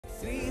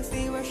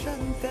Siva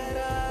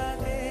Shankara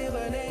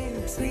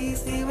Devane, Sri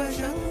Siva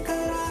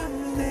Shankara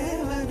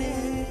Devane.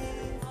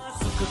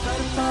 Sukh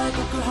karta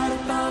dukh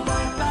harta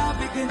varta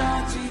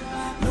vignachi,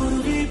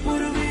 nurvi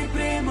purvi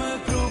prema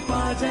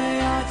krupa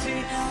jayachi,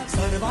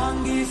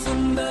 sarvangi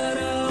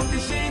sundara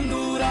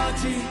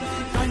vishendurachi,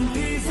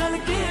 kanthi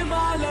salke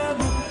mala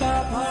mukta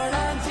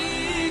phadachi.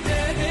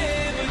 Jai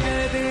Dev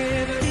Jai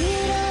Dev.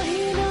 तेरा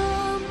ही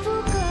नाम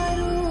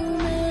पुकारूं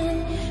मैं,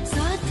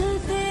 साथ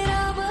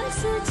तेरा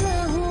बस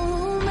चाहूं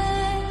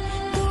मैं,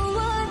 तू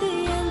आदि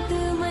अंत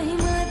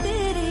महिमा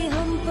तेरी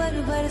हम पर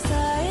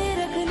बरसाए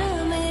रखना,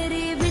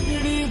 मेरी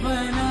बिगड़ी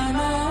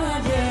बनाना।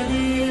 जय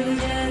देव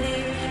जय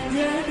देव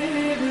जय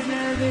देव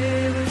जय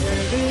देव जय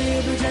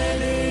देव जय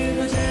देव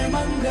जय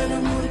मंगल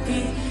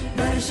मूर्ति,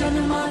 दर्शन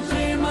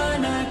मात्रे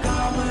मन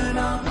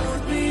कामना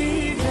पूर्ति।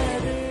 जय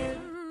देव।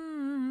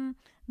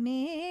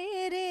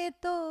 मेरे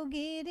तो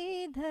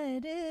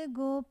गिरिधर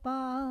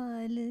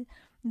गोपाल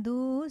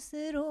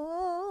दूसरो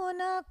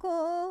न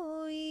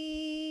कोई,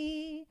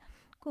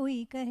 कोई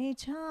कहे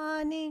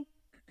छाने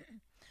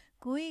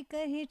कोई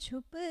कहे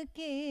छुप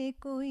के,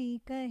 कोई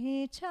कहे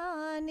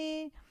छाने,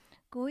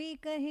 कोई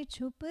कहे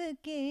छुप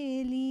के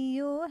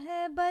लियो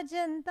है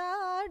बजंता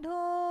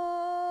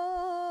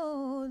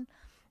ढोल।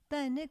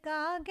 तन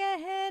का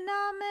गहना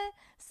मैं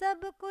सब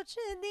कुछ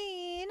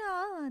दीना,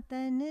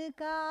 तन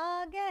का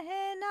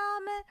गहना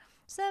मैं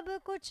सब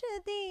कुछ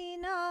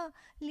दीना,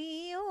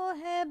 लियो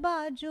है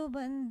बाजू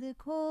बंद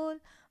खोल।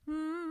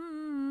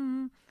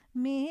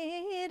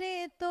 मेरे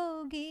तो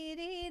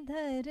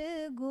गिरिधर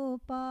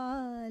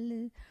गोपाल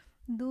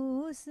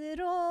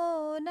दूसरो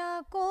न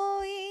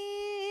कोई,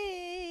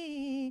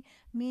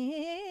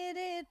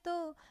 मेरे तो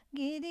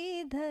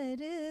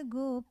गिरिधर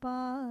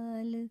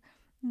गोपाल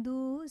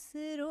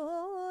दूसरो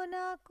न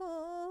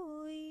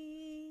कोई।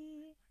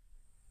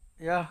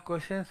 Yeah,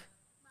 questions?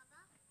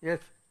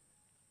 Yes.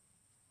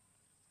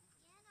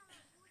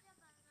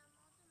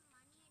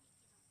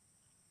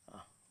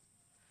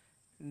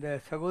 இந்த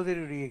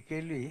சகோதரியுடைய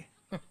கேள்வி,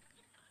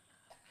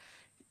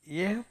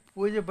 ஏன்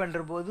பூஜை பண்ணுற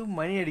போது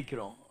மணி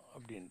அடிக்கிறோம்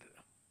அப்படின்றது.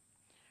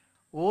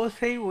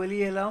 ஓசை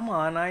ஒலியெல்லாம்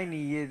ஆனாய்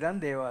நீயே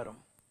தான் தேவாரம்.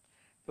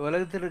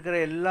 உலகத்தில் இருக்கிற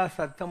எல்லா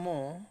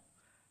சத்தமும்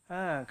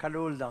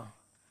கடவுள் தான்.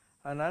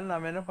 அதனால்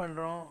நாம் என்ன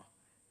பண்ணுறோம்,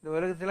 இந்த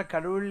உலகத்தில்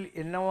கடவுள்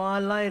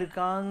என்னவாலாம்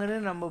இருக்காங்கன்னு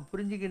நம்ம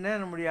புரிஞ்சுக்கின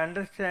நம்முடைய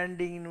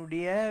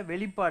அண்டர்ஸ்டாண்டிங்கினுடைய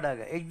வெளிப்பாடாக,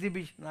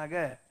 எக்ஸிபிஷனாக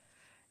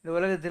இந்த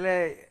உலகத்தில்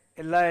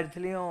எல்லா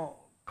இடத்துலையும்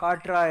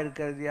காற்றாக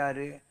இருக்கிறது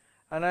யார்?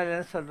 அதனால்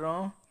என்ன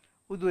சொல்கிறோம்,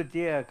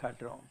 ஊதுவத்தியை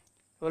காட்டுறோம்.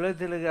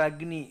 உலகத்தில் இருக்கிற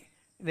அக்னி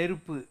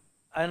நெருப்பு,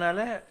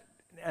 அதனால்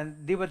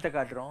தீபத்தை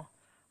காட்டுறோம்.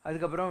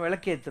 அதுக்கப்புறம்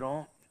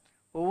விளக்கேற்றுறோம்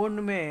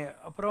ஒவ்வொன்றுமே.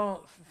 அப்புறம்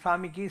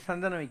சாமிக்கு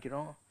சந்தனம்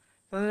வைக்கிறோம்.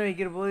 சந்தனம்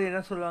வைக்கிற போது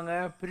என்ன சொல்லுவாங்க,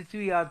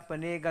 பிருத்திவி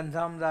ஆத்மனே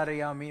கந்தாம்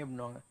தாரையாமி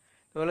அப்படின்வாங்க.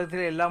 இந்த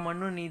உலகத்தில் எல்லா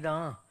மண்ணும் நீ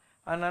தான்,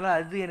 அதனால்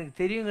அது எனக்கு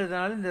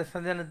தெரியுங்கிறதுனால இந்த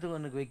சந்தனத்துக்கு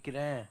உனக்கு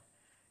வைக்கிறேன்.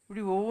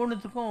 இப்படி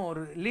ஒவ்வொன்றுத்துக்கும்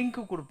ஒரு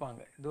லிங்க்கு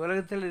கொடுப்பாங்க. இந்த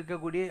உலகத்தில்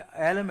இருக்கக்கூடிய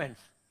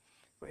எலமெண்ட்ஸ்,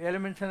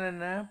 எலிமெண்ட்ஸ்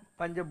என்ன,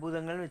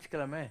 பஞ்சபூதங்கள்னு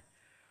வச்சுக்கலாமே.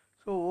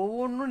 ஸோ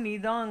ஒவ்வொன்றும் நீ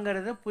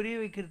தான்ங்கிறத புரிய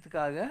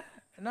வைக்கிறதுக்காக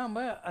நாம்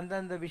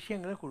அந்தந்த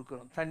விஷயங்களை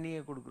கொடுக்குறோம். தண்ணியை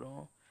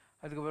கொடுக்குறோம்,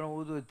 அதுக்கப்புறம்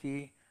ஊதுவத்தி,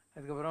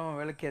 அதுக்கப்புறம்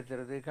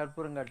விளக்கேற்றுறது,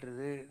 கற்பூரம்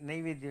காட்டுறது,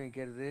 நெய்வேத்தியம்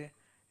வைக்கிறது.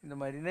 இந்த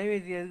மாதிரி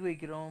நெய்வேத்தியம் எதுக்கு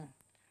வைக்கிறோம்,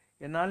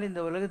 என்னால்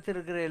இந்த உலகத்தில்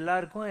இருக்கிற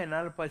எல்லாருக்கும்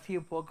என்னால்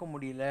பசியை போக்க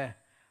முடியல,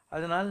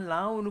 அதனால்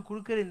நான் உனக்கு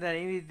கொடுக்குற இந்த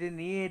நெய்வேத்தியத்தை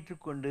நீ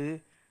ஏற்றுக்கொண்டு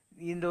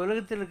இந்த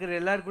உலகத்தில் இருக்கிற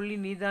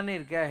எல்லாருக்குள்ளேயும் நீ தானே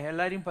இருக்க,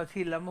 எல்லாரையும் பசி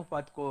இல்லாமல்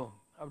பார்த்துக்கோ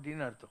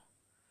அப்படின்னு அர்த்தம்.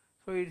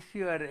 So it's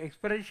your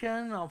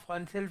expression of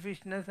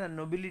அன்செல்ஃபிஷ்னஸ் and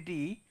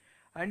nobility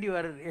and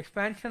your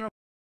expansion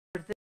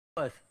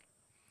of.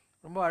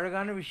 ரொம்ப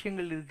அழகான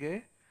விஷயங்கள்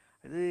இருக்குது.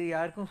 அது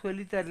யாருக்கும்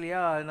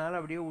சொல்லித்தரலையா, அதனால்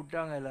அப்படியே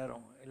விட்டாங்க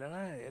எல்லாரும்.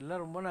 இல்லைன்னா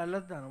எல்லாம் ரொம்ப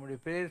நல்லது தான். நம்முடைய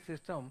ப்ரேயர்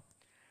சிஸ்டம்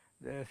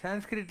இந்த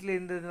சான்ஸ்கிரிட்டில்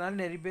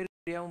இருந்ததுனால நிறைய பேர்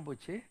தெரியாமல்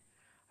போச்சு.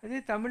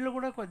 அதே தமிழில்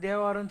கூட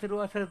தேவாரம்,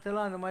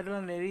 திருவாசகத்தெல்லாம் அந்த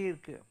மாதிரிலாம் நிறைய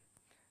இருக்குது.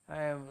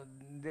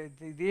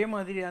 இதே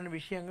மாதிரியான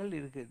விஷயங்கள்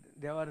இருக்குது,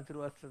 தேவாரம்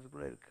திருவாசகத்து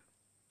கூட இருக்குது.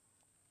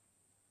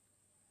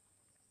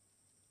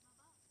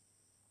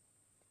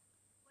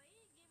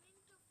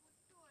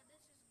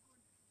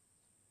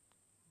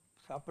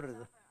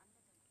 சாப்பிட்றது,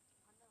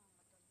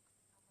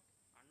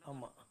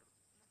 ஆமாம்.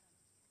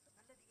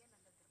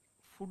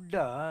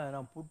 ஃபுட்டா,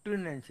 நான்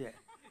புட்டுன்னு நினச்சேன்.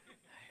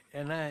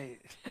 ஏன்னா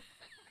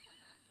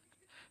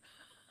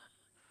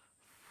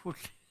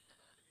ஃபுட்,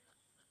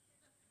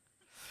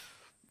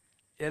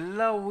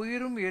 எல்லா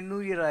உயிரும்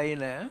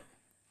என்னுயிராயின,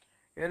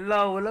 எல்லா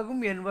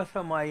உலகும் என்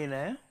வசமாயின,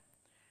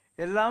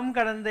 எல்லாம்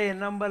கடந்த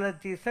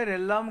என்னம்பலத்தீசர்,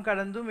 எல்லாம்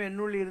கடந்தும்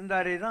என்னுள்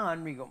இருந்தாரே தான்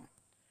ஆன்மீகம்.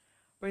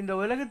 இப்போ இந்த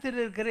உலகத்தில்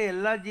இருக்கிற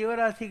எல்லா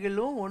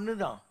ஜீவராசிகளும் ஒன்று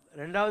தான்.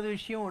 ரெண்டாவது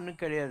விஷயம்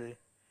ஒன்றும் கிடையாது.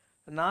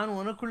 நான்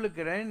உனக்குள்ள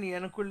இருக்கிறேன், நீ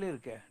எனக்குள்ளே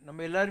இருக்க,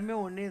 நம்ம எல்லாருமே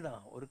ஒன்றே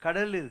தான். ஒரு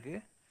கடல்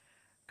இருக்குது,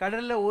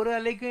 கடலில் ஒரு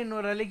அலைக்கும்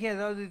இன்னொரு அலைக்கும்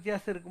ஏதாவது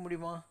வித்தியாசம் இருக்க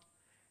முடியுமா?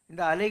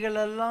 இந்த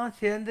அலைகளெல்லாம்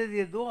சேர்ந்தது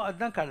எதுவோ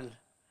அதுதான் கடல்.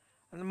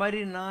 அந்த மாதிரி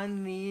நான்,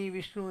 நீ,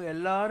 விஷ்ணு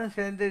எல்லாரும்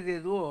சேர்ந்தது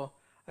எதுவோ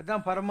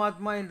அதுதான்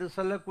பரமாத்மா என்று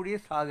சொல்லக்கூடிய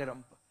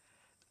சாகரம்.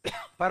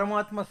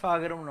 பரமாத்மா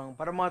சாகரம், நாங்கள்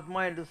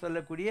பரமாத்மா என்று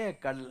சொல்லக்கூடிய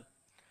கடல்.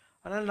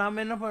 அதனால்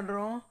நாம் என்ன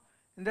பண்ணுறோம்,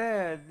 இந்த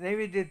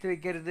நைவேத்தியத்தை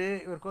வைக்கிறது.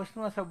 யுவர்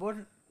கொஸ்டின் வாஸ்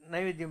அபவுட்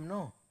நைவேத்தியம்,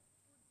 no?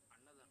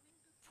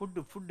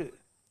 Food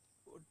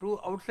to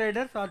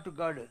outsiders R to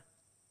காடு?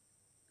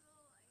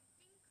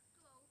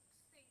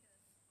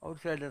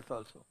 Outsiders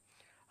also.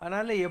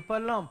 அதனால்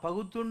எப்பெல்லாம்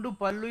பகுத்துண்டு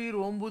பல்லுயிர்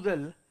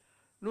ஓம்புதல்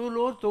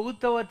நூலோர்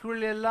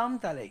தொகுத்தவற்றுள் எல்லாம்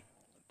தலை.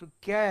 To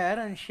care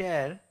and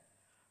share,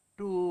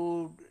 to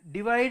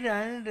divide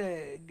and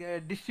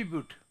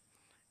distribute,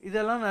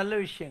 இதெல்லாம் நல்ல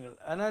விஷயங்கள்.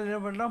 அதனால் என்ன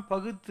பண்ணுறான்,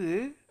 பகுத்து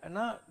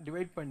ஆனால்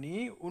டிவைட் பண்ணி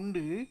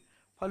உண்டு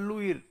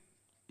பல்லுயிர்,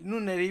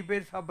 இன்னும் நிறைய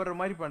பேர் சாப்பிட்ற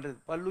மாதிரி பண்ணுறது.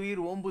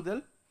 பல்லுயிர்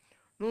ஓம்புதல்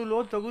நூலோ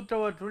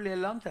தொகுத்தவற்றுள்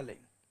எல்லாம் தலை.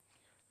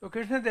 இப்போ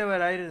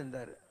கிருஷ்ணதேவராயர்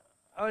இருந்தார்.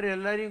 அவர்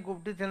எல்லாரையும்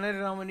கூப்பிட்டு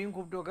தென்னராமனையும்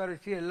கூப்பிட்டு உட்கார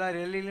வச்சு எல்லார்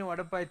எல்லையிலையும்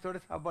வடப்பாயத்தோடு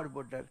சாப்பாடு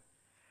போட்டார்.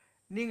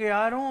 நீங்கள்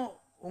யாரும்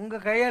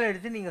உங்கள் கையால்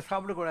எடுத்து நீங்கள்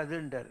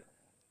சாப்பிடக்கூடாதுன்ட்டார்.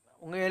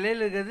 உங்கள்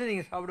இலையில் இருக்கிறது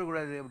நீங்கள்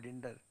சாப்பிடக்கூடாது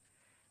அப்படின்ட்டார்.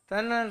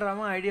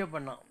 தென்னராமன் ஐடியா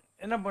பண்ணான்.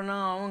 என்ன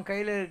பண்ணான், அவன்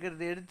கையில்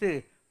இருக்கிறத எடுத்து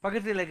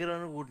பக்கத்தில்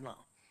இருக்கிறவனுக்கு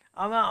கூட்டினான்.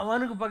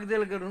 அவனுக்கு பக்கத்தில்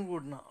இருக்கிறவனுக்கு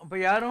கூட்டினான். அப்போ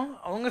யாரும்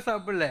அவங்க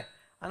சாப்பிடல,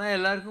 ஆனால்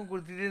எல்லாருக்கும்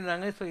கொடுத்துட்டு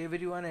இருந்தாங்க. So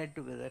every one had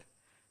together.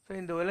 So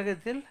இந்த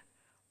உலகத்தில்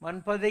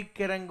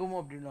மண்பதைக்கிறங்கும்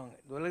அப்படின்வாங்க.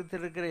 இந்த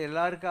உலகத்தில் இருக்கிற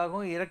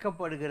எல்லாருக்காகவும்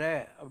இறக்கப்படுகிற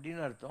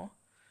அப்படின்னு அர்த்தம்.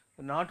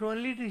 Not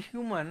only to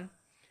human,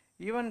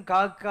 even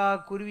காக்கா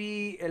குருவி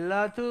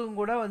எல்லாத்துக்கும்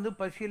கூட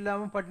பசி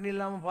இல்லாமல் பட்டினி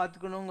இல்லாமல்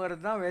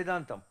பார்த்துக்கணுங்கிறது தான்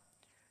வேதாந்தம்.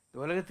 இந்த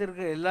உலகத்தில்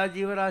இருக்கிற எல்லா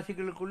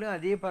ஜீவராசிகளுக்குள்ளேயும்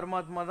அதே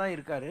பரமாத்மா தான்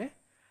இருக்கார்.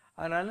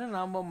 அதனால்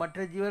நாம்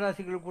மற்ற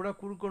ஜீவராசிகளுக்கு கூட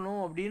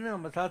கொடுக்கணும் அப்படின்னு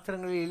நம்ம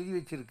சாஸ்திரங்களில் எழுதி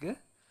வச்சுருக்கு.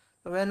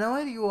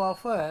 whenever you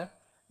offer,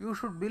 you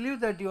should believe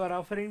that you are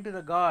offering to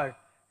the God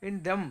in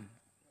them.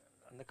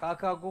 அந்த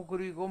காக்காக்கோ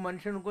குருவிக்கோ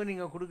மனுஷனுக்கோ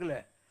நீங்கள் கொடுக்கல,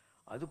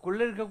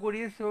 அதுக்குள்ளே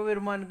இருக்கக்கூடிய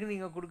சிவபெருமானுக்கு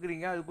நீங்கள்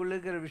கொடுக்குறீங்க, அதுக்குள்ளே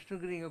இருக்கிற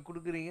விஷ்ணுக்கு நீங்கள்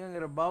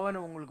கொடுக்குறீங்கிற பாவனை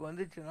உங்களுக்கு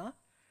வந்துச்சுன்னா,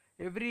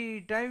 every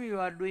time you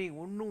are doing.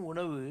 உண்ணும்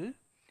உணவு,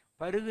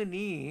 பருகு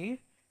நீர்,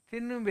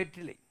 தின்னும்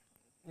வெற்றிலை,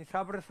 நீ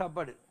சாப்பிட்ற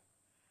சாப்பாடு,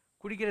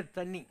 குடிக்கிற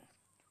தண்ணி,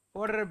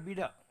 போடுற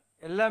பீடா,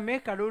 எல்லாமே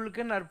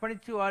கடவுளுக்குன்னு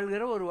அர்ப்பணித்து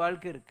வாழ்கிற ஒரு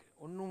வாழ்க்கை இருக்குது.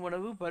 உண்ணும்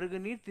உணவு, பருகு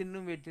நீர்,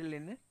 தின்னும்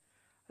வெற்றிலைன்னு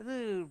அது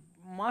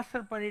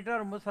மாஸ்டர் பண்ணிட்டா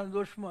ரொம்ப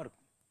சந்தோஷமாக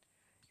இருக்கும்.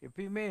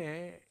 எப்பயுமே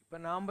இப்போ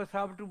நாம்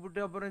சாப்பிட்டு விட்டு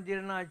அப்புறம்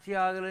ஜீரணம் ஆச்சு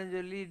ஆகலைன்னு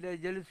சொல்லி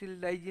ஜெலுசில்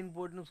டைஜின்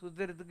போட்டுன்னு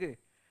சுற்றுறதுக்கு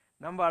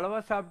நம்ம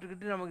அளவாக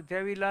சாப்பிட்டுக்கிட்டு நமக்கு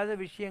தேவையில்லாத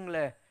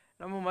விஷயங்களை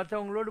நம்ம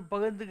மற்றவங்களோடு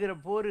பகிர்ந்துக்கிற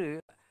போர்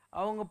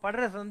அவங்க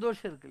படுற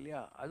சந்தோஷம் இருக்கு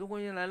இல்லையா, அது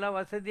கொஞ்சம் நல்லா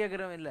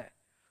வசதியாகிறவன் இல்லை,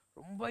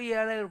 ரொம்ப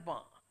ஏழை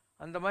இருப்பான்.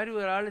 அந்த மாதிரி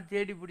ஒரு ஆளை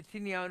தேடி பிடிச்சி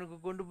நீ அவனுக்கு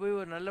கொண்டு போய்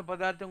ஒரு நல்ல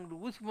பதார்த்தம்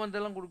கொண்டு, ஊசி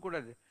மருந்தெல்லாம்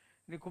கொடுக்கக்கூடாது,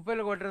 நீ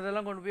குப்பையில்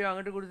கொட்டுறதெல்லாம் கொண்டு போய்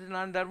அவங்ககிட்ட கொடுத்து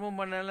நான்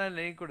தர்மம் பண்ணலாம்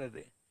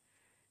நினைக்கக்கூடாது.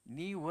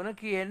 நீ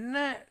உனக்கு என்ன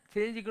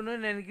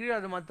செஞ்சுக்கணும்னு நினைக்கிறியோ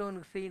அதை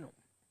மற்றவனுக்கு செய்யணும்.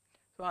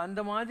 ஸோ அந்த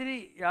மாதிரி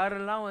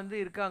யாரெல்லாம்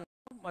இருக்காங்க,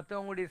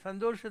 மற்றவங்களுடைய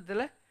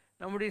சந்தோஷத்தில்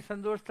நம்முடைய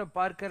சந்தோஷத்தை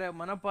பார்க்குற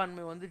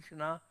மனப்பான்மை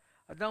வந்துச்சுன்னா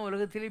அதுதான்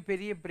உலகத்திலே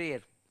பெரிய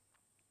ப்ரேயர்.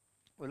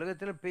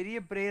 உலகத்தில் பெரிய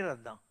ப்ரேயர்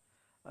அதுதான்.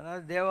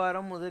 அதனால்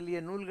தேவாரம் முதலிய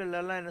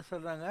நூல்கள்லாம் என்ன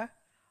சொல்கிறாங்க,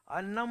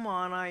 அன்னம்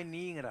ஆனாய்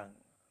நீங்கிறாங்க.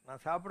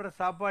 நான் சாப்பிட்ற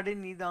சாப்பாடு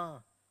நீ தான்,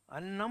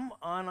 அன்னம்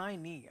ஆனாய்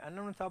நீ,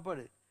 அன்னம்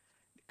சாப்பாடு,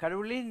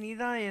 கடவுளே நீ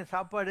தான் என்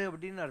சாப்பாடு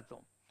அப்படின்னு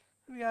அர்த்தம்.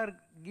 We are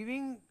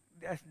giving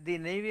the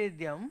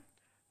naivedyam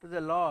to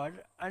the Lord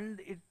and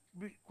it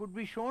could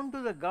be shown to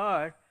the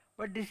God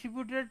but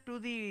distributed to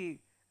the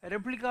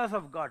replicas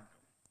of God.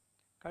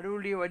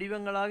 கடவுளுடைய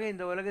வடிவங்களாக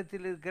இந்த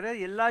உலகத்தில் இருக்கிற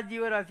எல்லா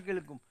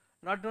ஜீவராசிகளுக்கும்,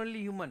 நாட் ஓன்லி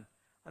ஹியூமன்,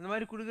 அந்த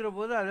மாதிரி கொடுக்குற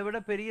போது அதை விட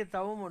பெரிய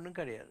தவம் ஒன்றும்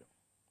கிடையாது.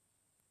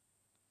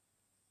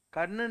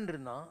 கர்ணன்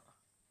இருந்தான்,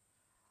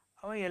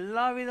 அவன்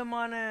எல்லா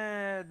விதமான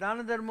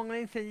தான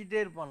தர்மங்களையும்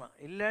செஞ்சுட்டே இருப்பானான்,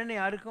 இல்லைன்னு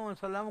யாருக்கும்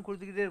அவன் சொல்லாமல்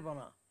கொடுத்துக்கிட்டே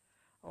இருப்பானான்.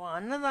 அவன்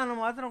அன்னதானம்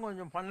மாத்திரம்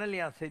கொஞ்சம்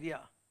பண்ணலையா, சரியா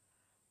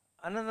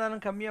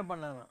அன்னதானம் கம்மியாக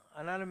பண்ணானான்.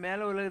 அதனால்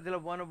மேலே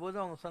உலகத்தில் போன போது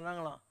அவங்க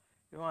சொன்னாங்களாம்,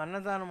 இவன்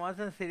அன்னதானம்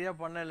மாத்திரம் சரியாக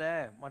பண்ணலை,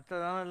 மற்ற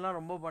தானம்லாம்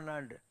ரொம்ப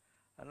பண்ணான்ட்டு.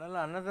 அதனால்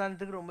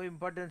அன்னதானத்துக்கு ரொம்ப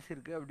இம்பார்ட்டன்ஸ்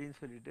இருக்குது அப்படின்னு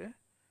சொல்லிட்டு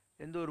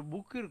எந்த ஒரு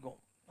புக்கு இருக்கும்,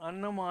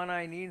 அன்னம்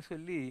ஆனாயினின்னு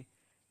சொல்லி,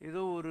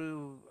 ஏதோ ஒரு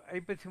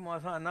ஐப்பசி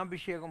மாதம்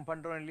அன்னாபிஷேகம்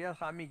பண்ணுறோம் இல்லையா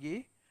சாமிக்கு.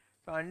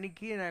 ஸோ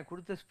அன்றைக்கி நான்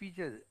கொடுத்த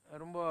ஸ்பீச், அது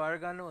ரொம்ப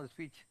அழகான ஒரு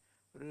ஸ்பீச்,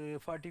 ஒரு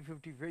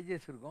 40-50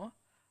 பேஜஸ் இருக்கும்.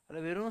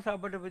 அதில் வெறும்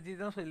சாப்பாட்டை பற்றி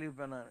தான்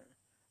சொல்லியிருப்பேன் நான்.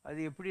 அது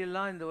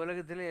எப்படியெல்லாம் இந்த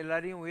உலகத்தில்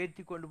எல்லாரையும்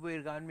உயர்த்தி கொண்டு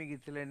போயிருக்கு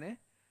ஆன்மீகத்தில்னு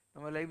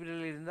நம்ம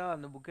லைப்ரரியில் இருந்தால்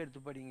அந்த புக்கை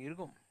எடுத்து படிங்க,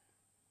 இருக்கும்.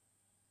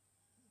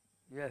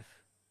 எஸ்,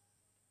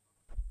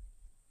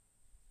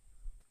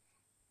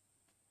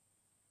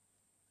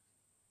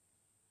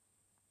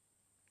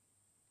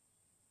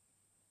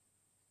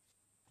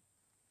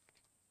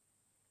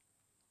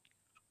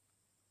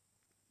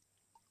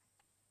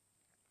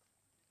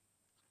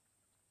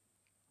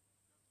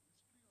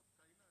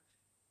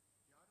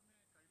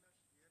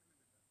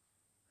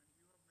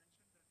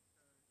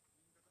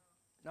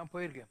 நான்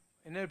போயிருக்கேன்,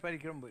 என்ன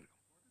படிக்கிறோம் போயிருக்கேன்.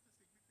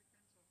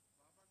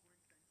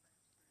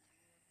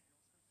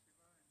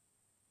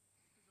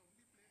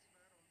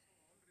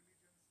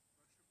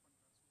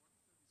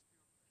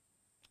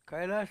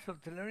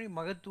 கைலாசத்தினுடைய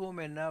மகத்துவம்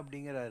என்ன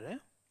அப்படிங்கிறாரு.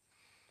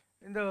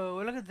 இந்த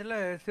உலகத்தில்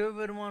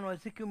சிவபெருமான்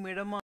வசிக்கும்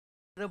இடமாக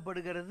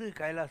கருதப்படுகிறது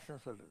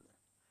கைலாசம் சொல்கிறது.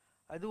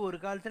 அது ஒரு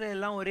காலத்தில்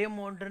எல்லாம் ஒரே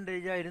மவுண்டன்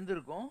ரேஞ்சாக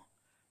இருந்திருக்கும்.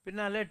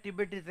 பின்னால்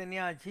டிபெட்டு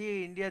தனியாச்சு,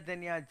 இந்தியா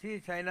தனியாச்சு,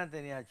 சைனா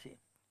தனியாச்சு.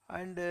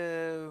 அண்டு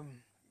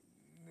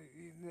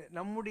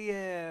நம்முடைய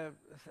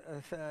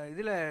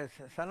இதில்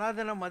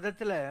சனாதன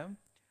மதத்தில்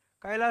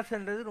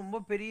கைலாசன்றது ரொம்ப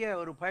பெரிய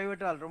ஒரு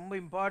பைவட்டால் ரொம்ப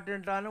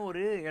இம்பார்ட்டண்ட்டான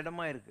ஒரு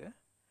இடமா இருக்குது.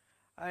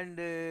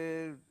 அண்டு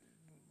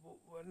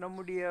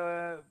நம்முடைய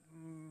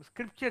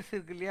ஸ்கிரிப்சர்ஸ்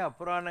இருக்கு இல்லையா,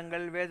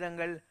 புராணங்கள்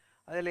வேதங்கள்,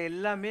 அதில்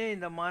எல்லாமே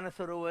இந்த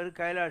மானசரோவர்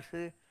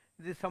கைலாஷு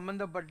இது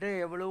சம்மந்தப்பட்ட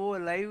எவ்வளவோ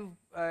லைவ்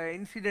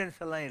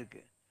இன்சிடென்ட்ஸ் எல்லாம்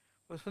இருக்குது.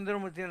 இப்போ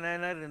சுந்தரமூர்த்தி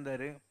நாயனார்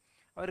இருந்தார்,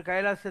 அவர்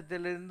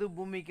கைலாசத்திலிருந்து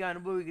பூமிக்கு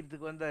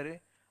அனுபவிக்கிறதுக்கு வந்தார்.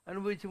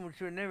 அனுபவித்து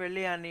முடிச்ச உடனே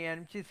வெள்ளை யானையை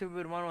அனுப்பிச்சு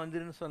சிவபெருமான்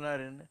வந்துருன்னு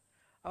சொன்னாருன்னு.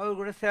 அவர்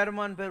கூட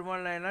சேரமான்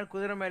பெருமாள் நாயனார்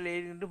குதிரை மேலே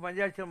ஏறிக்கிட்டு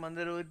பஞ்சாட்சரம்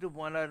மந்திரம் விட்டு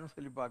போனாருன்னு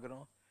சொல்லி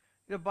பார்க்குறோம்.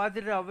 இதை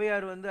பார்த்துட்டு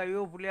ஔவையார் வந்து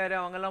ஐயோ பிள்ளையாரே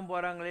அவங்கெல்லாம்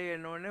போகிறாங்களே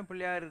என்னொடனே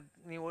பிள்ளையார்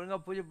நீ ஒழுங்காக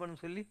பூஜை பண்ண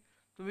சொல்லி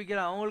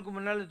தும்பிக்கலாம், அவங்களுக்கு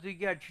முன்னால்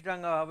தூக்கி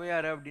அடிச்சுட்டாங்க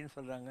ஔவையார் அப்படின்னு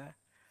சொல்கிறாங்க.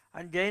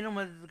 அண்ட் ஜெயின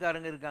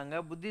மதத்துக்காரங்க இருக்காங்க,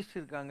 புத்திஸ்ட்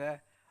இருக்காங்க,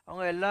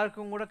 அவங்க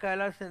எல்லாருக்கும் கூட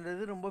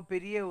கைலாசன்றது ரொம்ப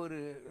பெரிய ஒரு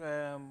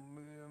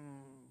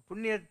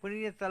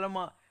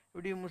புண்ணியத்தலமாக,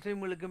 இப்படி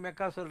முஸ்லீம்களுக்கு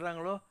மெக்கா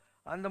சொல்கிறாங்களோ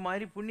அந்த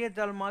மாதிரி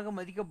புண்ணியத்தலமாக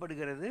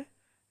மதிக்கப்படுகிறது.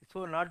 So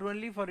not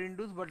only for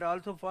Hindus but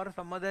also for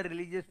some other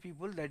religious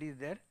people that is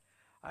there.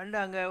 And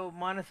அங்கே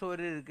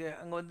மானசோர் இருக்குது,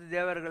 அங்கே வந்து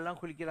தேவர்கள்லாம்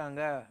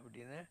குளிக்கிறாங்க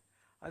அப்படின்னு.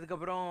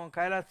 அதுக்கப்புறம்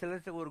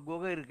கைலாசத்தில் ஒரு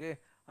குகை இருக்குது,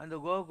 அந்த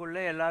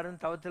குகைக்குள்ளே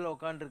எல்லாரும் தவத்தில்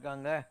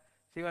உட்காந்துருக்காங்க,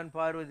 சிவன்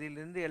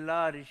பார்வதியிலேருந்து எல்லா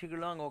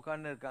ரிஷிகளும் அங்கே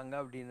உட்காந்து இருக்காங்க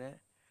அப்படின்னு.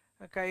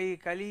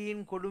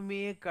 கலியின்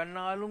கொடுமையை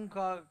கண்ணாலும்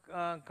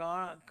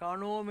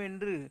காணோம்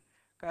என்று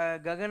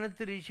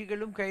ககனத்து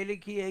ரிஷிகளும்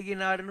கைலைக்கு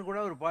ஏகினாருன்னு கூட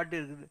ஒரு பாட்டு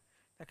இருக்குது.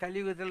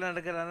 கலியுகத்தில்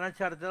நடக்கிற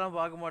அனாச்சாரத்தெல்லாம்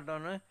பார்க்க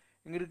மாட்டோன்னு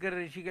இங்கே இருக்கிற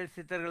ரிஷிகள்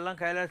சித்தர்கள்லாம்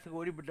கைலாசத்துக்கு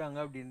ஓடிவிட்டாங்க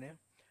அப்படின்னு.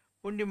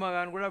 பூண்டி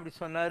மகான் கூட அப்படி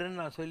சொன்னாருன்னு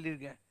நான்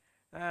சொல்லியிருக்கேன்.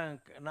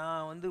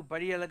 நான் வந்து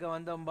படியளக்க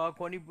வந்தம்பா,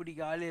 கொனி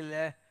பிடிக்க ஆள்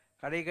இல்லை,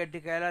 கடை கட்டி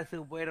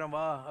கைலாசத்துக்கு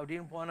போயிடறம்பா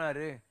அப்படின்னு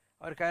போனார்.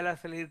 அவர்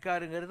கைலாசத்தில்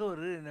இருக்காருங்கிறது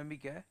ஒரு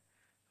நம்பிக்கை.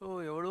 ஸோ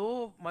எவ்வளோ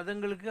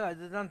மதங்களுக்கு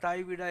அதுதான்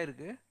தாய் வீடாக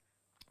இருக்குது.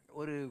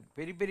 ஒரு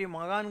பெரிய பெரிய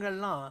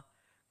மகான்கள்லாம்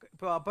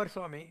இப்போ அப்பர்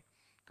சுவாமி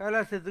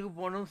கைலாசத்துக்கு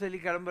போகணும்னு சொல்லி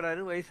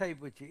கிளம்புறாரு, வயசாகி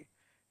போச்சு,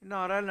 இன்னும்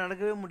அவரால்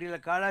நடக்கவே முடியல.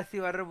 காலாசி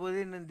வர்ற போது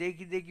இன்னும்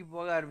தேக்கி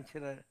போக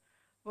ஆரம்பிச்சிடறாரு.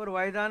 ஒரு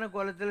வயதான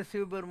கோலத்தில்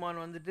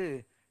சிவபெருமான் வந்துட்டு,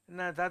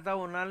 என்ன தாத்தா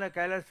உன்னால்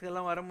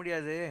கைலாசத்துக்கெல்லாம் வர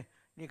முடியாது,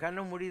 நீ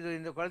கண்ணை முடியுது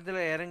இந்த குளத்தில்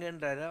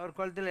இறங்குன்றாரு. அவர்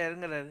குளத்தில்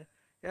இறங்குறாரு.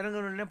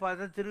 இறங்கணுன்னே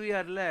பார்த்தா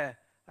திருவையாறில்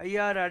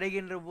ஐயாறு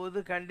அடைகின்ற போது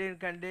கண்டேன்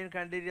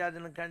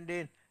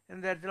கண்டேன்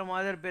இந்த இடத்துல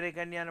மாதர் பேரை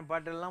கன்னியான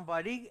பாட்டெல்லாம்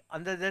பாடி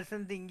அந்த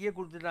தரிசனத்தை இங்கேயே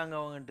கொடுத்துட்டாங்க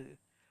அவங்கன்ட்டு.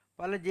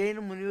 பல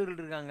ஜெயின முனிவர்கள்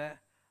இருக்காங்க,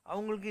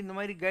 அவங்களுக்கு இந்த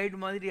மாதிரி கைடு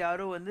மாதிரி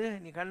யாரோ வந்து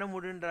நீ கண்ணை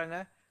மூடுன்றாங்க,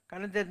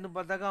 கண்ணை திறந்து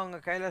பார்த்தாக்கா அவங்க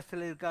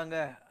கைலாசத்தில் இருக்காங்க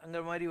அங்கே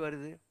மாதிரி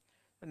வருது.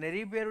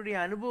 நிறைய பேருடைய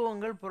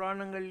அனுபவங்கள்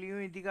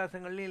புராணங்கள்லேயும்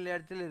இதிகாசங்கள்லையும் எல்லா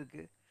இடத்துல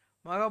இருக்குது.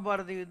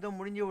 மகாபாரத யுத்தம்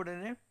முடிஞ்ச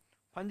உடனே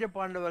பஞ்ச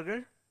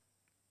பாண்டவர்கள்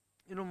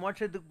இன்னும்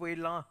மோட்சத்துக்கு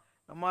போயிடலாம்,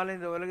 நம்மளால்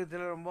இந்த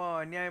உலகத்தில் ரொம்ப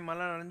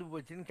அநியாயமெல்லாம் நடந்து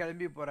போச்சுன்னு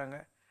கிளம்பி போகிறாங்க.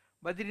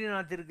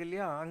 பத்ரிநாத் இருக்கு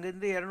இல்லையா,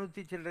 அங்கேருந்து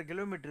 200 சில்லரை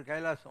கிலோமீட்டர்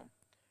கைலாசம்.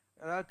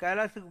 அதாவது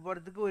கைலாசத்துக்கு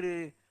போகிறதுக்கு ஒரு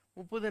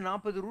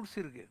 30-40 ரூட்ஸ்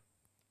இருக்குது.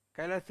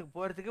 கைலாசத்துக்கு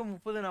போகிறதுக்கு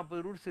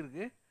 30-40 ரூட்ஸ்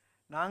இருக்குது.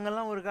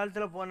 நாங்கள்லாம் ஒரு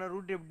காலத்தில் போன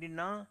ரூட்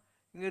எப்படின்னா,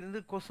 இங்கேருந்து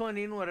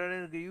கொசோனின்னு ஒரு இடம்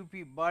இருக்குது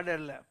யூபி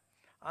பார்டரில்,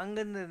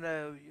 அங்கேருந்து இந்த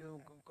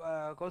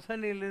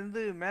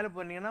கொசோனிலேருந்து மேலே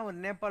போனீங்கன்னா ஒரு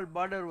நேபாள்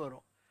பார்டர்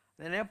வரும்.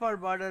 இந்த நேபாள்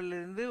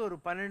பார்டர்லேருந்து ஒரு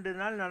 12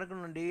 நாள்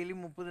நடக்கணும், டெய்லி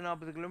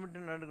 30-40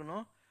 கிலோமீட்டர்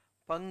நடக்கணும்.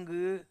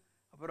 பங்கு,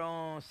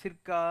 அப்புறம்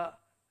சிர்கா,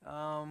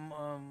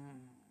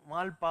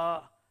 மால்பா,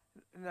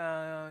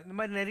 இந்த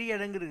மாதிரி நிறைய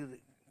இடங்கள் இருக்குது,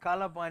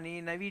 காலாபானி,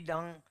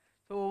 நவிடாங்.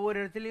 ஸோ ஒவ்வொரு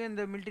இடத்துலையும்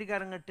இந்த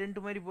மிலிட்ரிக்காரங்க டென்ட்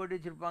மாதிரி போட்டு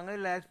வச்சுருப்பாங்க,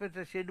 இல்லை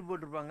ஆஸ்பெக்டர் ஷெட்டு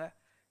போட்டிருப்பாங்க,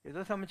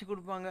 ஏதோ சமைச்சு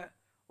கொடுப்பாங்க.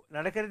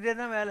 நடக்கிறதே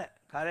தான் வேலை.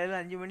 காலையில்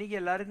 5 மணிக்கு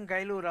எல்லாருக்கும்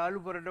கையில் ஒரு ஆலு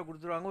பரோட்டா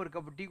கொடுத்துருவாங்க, ஒரு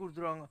கப்பு டீ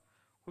கொடுத்துருவாங்க,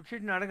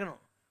 குடிச்சிட்டு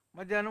நடக்கணும்.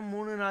 மத்தியானம்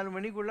 3-4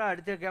 மணிக்குள்ளே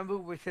அடுத்த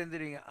கேம்புக்கு போய்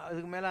சேர்ந்துருவீங்க.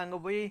 அதுக்கு மேலே அங்கே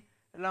போய்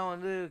எல்லாம்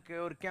வந்து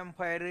ஒரு கேம்ப்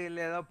ஃபயரு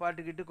இல்லை ஏதாவது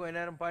பாட்டுக்கிட்டு கொஞ்ச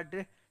நேரம் பாட்டு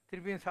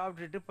திருப்பியும்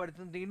சாப்பிட்டுட்டு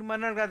படுத்து தூங்கிட்டு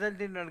மறுநாள் காத்தாலும்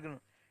திரும்பி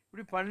நடக்கணும்.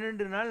 இப்படி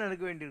 12 நாள்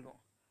நடக்க வேண்டியிருக்கும்.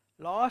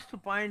 லாஸ்ட்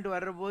பாயிண்ட்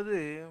வர்றபோது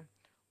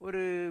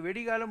ஒரு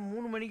வெடிகாலம்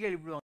 3 மணிக்கு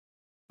எழுப்பிடுவாங்க.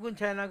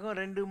 சைனாக்கும்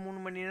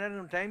 2-3 மணி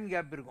நேரம் டைம்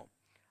கேப் இருக்கும்.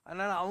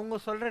 அதனால் அவங்க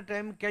சொல்கிற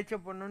டைம்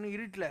கேட்சப் பண்ணணுன்னு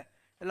இருட்டில்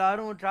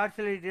எல்லோரும் டார்ச்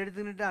லைட்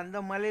எடுத்துக்கிட்டு அந்த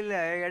மலையில்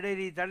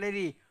எடறி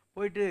தளறி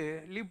போயிட்டு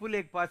லீப்பு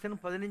லேக் பாஸ்ன்னு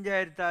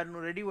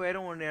 15,600 அடி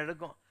உயரம் ஒன்று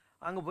எடுக்கும்,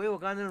 அங்கே போய்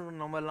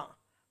உட்காந்துருக்கணும் நம்மெல்லாம்.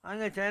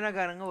 அங்கே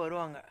சைனாக்காரங்க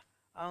வருவாங்க,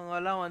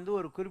 அவங்கெல்லாம் வந்து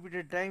ஒரு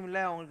குறிப்பிட்ட டைமில்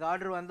அவங்களுக்கு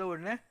ஆர்டர் வந்த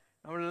உடனே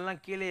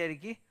நம்மளெல்லாம் கீழே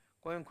இறக்கி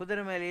கொஞ்சம்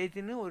குதிரை மேலே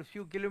ஏற்றின்னு ஒரு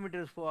ஃபியூ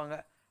கிலோமீட்டர்ஸ் போவாங்க.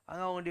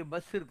 அங்கே அவங்களுடைய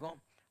பஸ் இருக்கும்,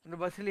 அந்த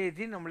பஸ்ஸில்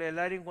ஏற்றி நம்மளை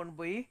எல்லாரையும் கொண்டு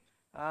போய்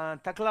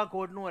தக்லா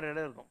கோட்னு ஒரு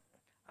இடம் இருக்கும்,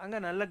 அங்கே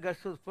நல்ல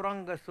கெஸ்ட் ஹவுஸ்,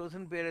 புராங் கெஸ்ட்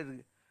ஹவுஸ்ன்னு பேர்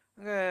இருக்குது.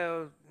 அங்கே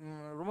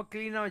ரொம்ப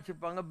க்ளீனாக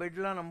வச்சுருப்பாங்க,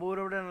 பெட்லாம் நம்ம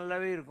ஊரை விட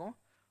நல்லாவே இருக்கும்.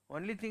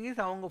 ஒன்லி திங்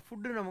இஸ் அவங்க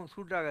ஃபுட்டு நமக்கு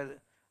சூட் ஆகாது.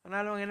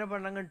 அதனால் அவங்க என்ன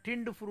பண்ணாங்க,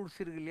 டின்டு ஃப்ரூட்ஸ்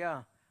இருக்கு இல்லையா,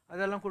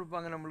 அதெல்லாம்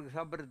கொடுப்பாங்க நம்மளுக்கு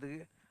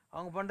சாப்பிட்றதுக்கு.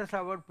 அவங்க பண்ணுற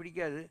சாப்பாடு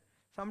பிடிக்காது.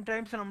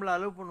 சம்டைம்ஸ் நம்மளை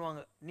அலோவ்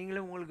பண்ணுவாங்க,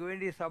 நீங்களே உங்களுக்கு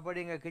வேண்டிய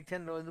சாப்பாடு எங்கள்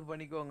கிச்சனில் வந்து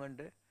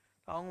பண்ணிக்கோங்கன்ட்டு.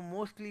 அவங்க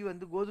மோஸ்ட்லி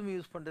வந்து கோதுமை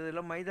யூஸ் பண்ணுறது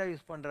இல்லை, மைதா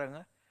யூஸ் பண்ணுறாங்க.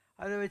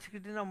 அதை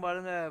வச்சுக்கிட்டு நம்ம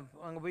ஆளுங்க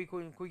அங்கே போய்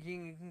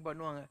குக்கிங்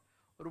பண்ணுவாங்க.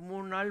 ஒரு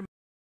 3 நாள்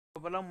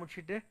அப்போல்லாம்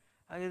முடிச்சுட்டு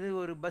அங்கேருந்து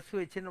ஒரு பஸ்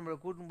வச்சு நம்மளை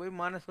கூட்டின்னு போய்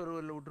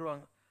மானசரோவரில்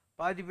விட்டுருவாங்க.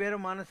 பாதி பேரை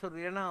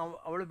மானசரோவர், ஏன்னா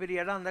அவ்வளோ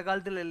பெரிய இடம் அந்த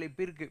காலத்தில் இல்லை,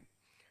 இப்போ இருக்குது.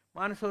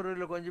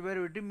 மானசரோவரில் கொஞ்சம் பேர்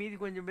விட்டு மீதி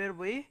கொஞ்சம் பேர்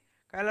போய்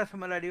கைலாச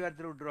மலை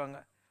அடிவாரத்தில் விட்டுருவாங்க.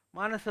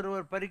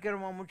 மானசரோவர்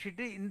பரிக்கிரமா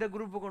முடிச்சுட்டு இந்த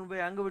குரூப்பை கொண்டு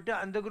போய் அங்கே விட்டு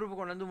அந்த குரூப்பை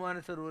கொண்டு வந்து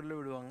மானசரோவரில்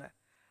விடுவாங்க.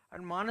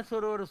 அண்ட்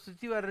மானசரோவரை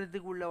சுற்றி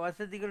வர்றதுக்கு உள்ள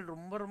வசதிகள்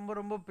ரொம்ப ரொம்ப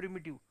ரொம்ப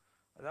ப்ரிமிட்டிவ்,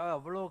 அதாவது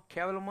அவ்வளோ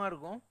கேவலமாக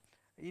இருக்கும்.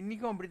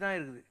 இன்றைக்கும் அப்படி தான்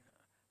இருக்குது.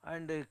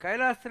 அண்டு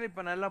கைலாசத்தில்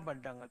இப்போ நல்லா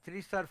பண்ணிட்டாங்க,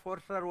 3 ஸ்டார் 4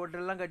 ஸ்டார்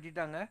ஹோட்டல்லாம்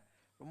கட்டிட்டாங்க,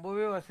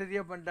 ரொம்பவே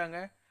வசதியாக பண்ணிட்டாங்க.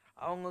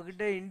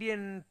 அவங்கக்கிட்ட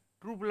இந்தியன்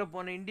ட்ரூப்பில்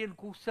போன இந்தியன்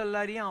குக்ஸ்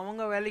எல்லாரையும்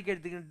அவங்க வேலைக்கு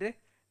எடுத்துக்கிட்டு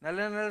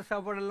நல்ல நல்ல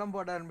சாப்பாடெல்லாம்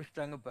போட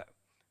ஆரம்பிச்சிட்டாங்க இப்போ.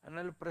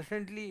 அதனால்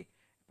ப்ரெசென்ட்லி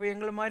இப்போ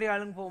எங்களை மாதிரி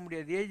ஆளுங்க போக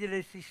முடியாது, ஏஜ்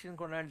ரெஸ்ட்ரிக்ஷன்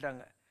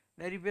கொண்டாந்துட்டாங்க.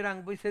 நிறைய பேர்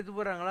அங்கே போய் செத்து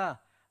போகிறாங்களா,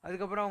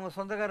 அதுக்கப்புறம் அவங்க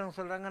சொந்தக்காரங்க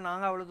சொல்கிறாங்க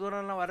நாங்கள் அவ்வளோ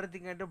தூரம்லாம்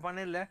வர்றதுக்கிட்ட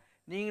பணம் இல்லை,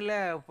 நீங்களே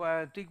இப்போ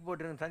தூக்கி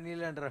போட்டுருங்க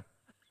தண்ணியிலன்றாங்க.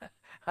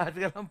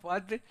 அதுக்கெல்லாம்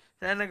பார்த்து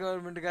சேன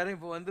கவர்மெண்ட்டுக்காரன்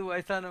இப்போ வந்து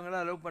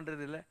வயசானவங்களாம் அலோவ்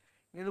பண்ணுறது இல்லை.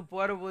 இங்கேருந்து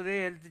போகிற போதே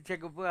ஹெல்த்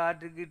செக்கப்பு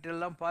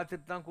ஆர்டிகிட்டெல்லாம்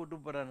பார்த்துட்டு தான் கூப்பிட்டு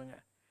போகிறானுங்க.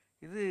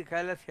 இது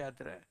கைலாஸ்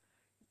யாத்திரை.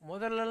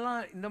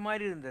 முதல்லலாம் இந்த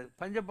மாதிரி இருந்தது.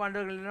 பஞ்ச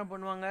பாண்டவர்கள் என்ன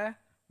பண்ணுவாங்க,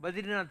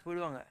 பத்ரிநாத்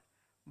போயிடுவாங்க.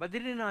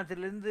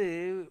 பத்ரிநாத்லேருந்து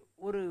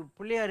ஒரு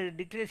பிள்ளையார்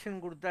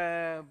டிக்ளரேஷன் கொடுத்த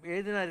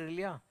எழுதினார்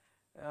இல்லையா,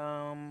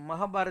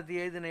 மகாபாரதி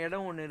எழுதின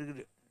இடம் ஒன்று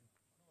இருக்குது,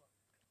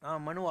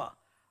 மனுவா.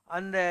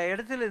 அந்த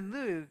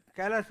இடத்துலேருந்து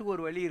கைலாஸுக்கு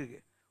ஒரு வழி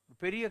இருக்குது.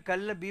 பெரிய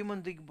கல்லை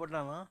பீமன் தூக்கி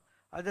போட்டானா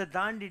அதை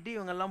தாண்டிட்டு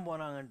இவங்கெல்லாம்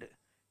போனாங்கன்ட்டு.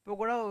 இப்போ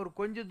கூட ஒரு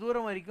கொஞ்சம்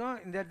தூரம் வரைக்கும்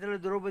இந்த இடத்துல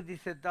திரௌபதி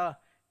செத்தா,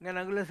 இங்கே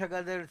நகுல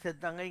சகாதேவர்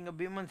செத்தாங்க, இங்கே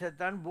பீமன்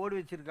செத்தான்னு போர்டு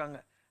வச்சுருக்காங்க.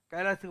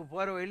 கைலாஸுக்கு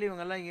போகிற வழியில்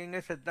இவங்கெல்லாம்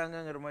இங்கே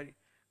செத்தாங்கங்கிற மாதிரி.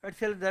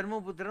 கடைசியில்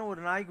தர்மபுத்திரன்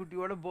ஒரு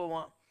நாய்க்குட்டியோடு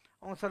போவான்.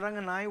 அவங்க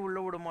சொல்கிறாங்க நாய்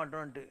உள்ளே விட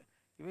மாட்டோன்ட்டு.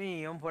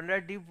 இவன்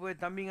பொண்டாட்டி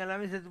போய் தம்பிங்க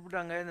எல்லாமே செத்து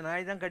போட்டாங்க, இந்த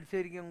நாய் தான் கடைசி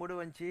வரைக்கும் கூட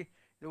வந்துச்சு,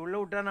 இது உள்ளே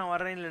விட்டா நான்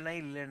வரேன் இல்லைனா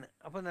இல்லைன்னு.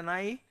 அப்போ இந்த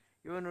நாய்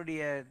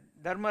இவனுடைய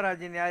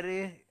தர்மராஜன் யார்,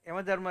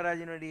 யம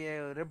தர்மராஜனுடைய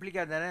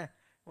ரெப்ளிகா தானே,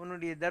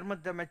 உன்னுடைய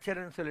தர்மத்தை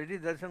மெச்சரன்னு சொல்லிட்டு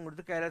தரிசனம்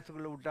கொடுத்து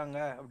கைலாசத்துக்குள்ளே விட்டாங்க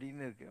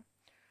அப்படின்னு இருக்குது.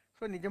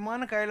 ஸோ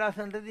நிஜமான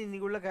கைலாசன்றது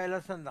இன்றைக்கி உள்ள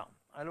கைலாசம் தான்,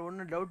 அதில்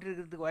ஒன்றும் டவுட்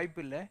இருக்கிறதுக்கு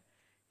வாய்ப்பு இல்லை.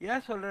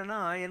 ஏன் சொல்கிறேன்னா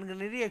எனக்கு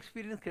நிறைய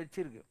எக்ஸ்பீரியன்ஸ்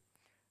கிடச்சிருக்கு.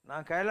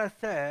 நான்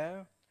கைலாசத்தை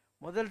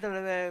முதல்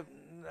தடவை,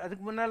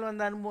 அதுக்கு முன்னால்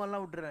வந்த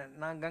அனுபவம்லாம் விட்டுறேன்.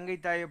 நான் கங்கை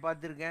தாயை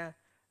பார்த்துருக்கேன்,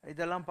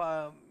 இதெல்லாம்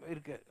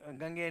இருக்கு,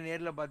 கங்கையை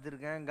நேரில்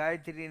பார்த்துருக்கேன்,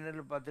 காயத்ரி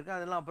நேரில் பார்த்துருக்கேன்,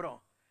 அதெல்லாம் அப்புறம்.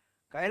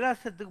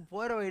 கைலாசத்துக்கு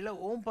போகிற வழியில்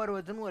ஓம்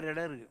பர்வத்துன்னு ஒரு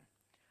இடம் இருக்குது.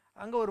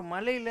 அங்கே ஒரு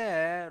மலையில்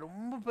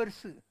ரொம்ப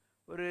பெருசு,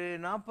 ஒரு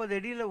 40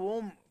 அடியில்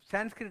ஓம்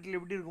சான்ஸ்கிரிட்டில்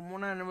எப்படி இருக்கும்,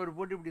 3ஆம் நம்பர்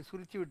போட்டு இப்படி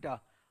சுரிச்சு விட்டா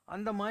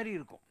அந்த மாதிரி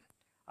இருக்கும்.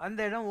 அந்த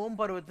இடம் ஓம்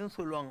பர்வத்துன்னு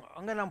சொல்லுவாங்க.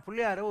 அங்கே நான்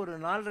பிள்ளையார ஒரு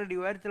 4 அடி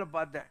உயரத்தில்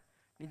பார்த்தேன்,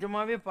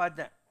 நிஜமாகவே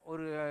பார்த்தேன்.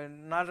 ஒரு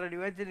 4 அடி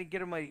உயரத்தில்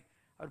நிற்கிற மாதிரி.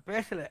 அவர்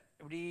பேசலை,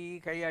 இப்படி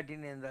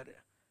கையாட்டின்னு இருந்தார்.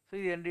 ஸோ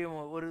இது என்னுடைய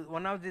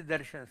ஒன் ஆஃப் தி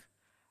தர்ஷன்ஸ்.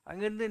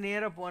 அங்கேருந்து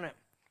நேராக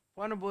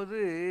போனபோது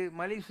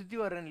மலையை சுற்றி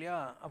வரேன் இல்லையா,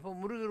 அப்போ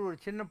முருகர் ஒரு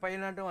சின்ன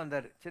பையனாட்டம்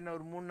வந்தார், சின்ன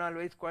ஒரு 3-4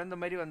 வயசு குழந்த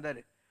மாதிரி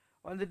வந்தார்.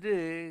 வந்துட்டு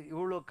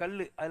இவ்வளோ கல்,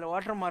 அதில்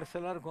வாட்டர் மார்க்ஸ்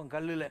எல்லாம் இருக்கும்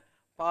கல்லில்,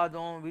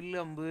 பாதம் வில்லு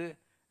அம்பு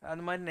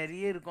அந்த மாதிரி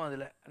நிறைய இருக்கும்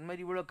அதில். அந்த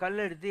மாதிரி இவ்வளோ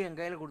கல் எடுத்து என்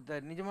கையில்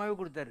கொடுத்தாரு, நிஜமாகவே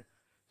கொடுத்தாரு.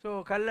 ஸோ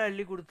கல்லை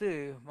அள்ளி கொடுத்து,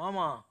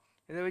 மாமா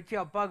இதை வச்சு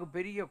அப்பாவுக்கு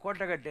பெரிய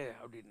கோட்டை கட்டு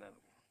அப்படின்னாரு.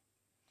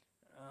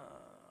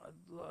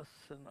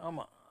 அத்வாசன்,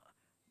 ஆமாம்,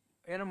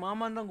 ஏன்னா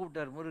மாமான் தான்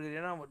கூப்பிட்டார் முருகர்,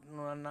 ஏன்னா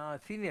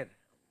நான் சீனியர்,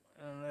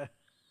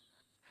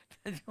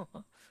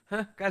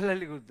 கல்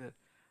அள்ளி கொடுத்தார்.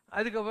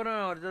 அதுக்கப்புறம்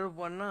ஒரு தடவை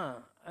போனால்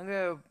அங்கே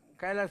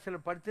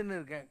கைலாசத்தில் படுத்துன்னு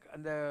இருக்கேன்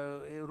அந்த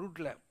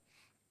ரூட்டில்,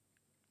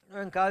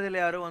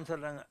 காதில் யாரோ வந்து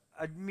சொல்கிறாங்க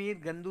அஜ்மீர்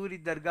கந்தூரி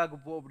தர்காவுக்கு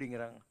போ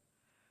அப்படிங்கிறாங்க.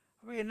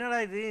 அப்போ என்னடா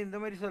இது இந்த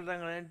மாதிரி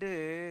சொல்கிறாங்களேன்ட்டு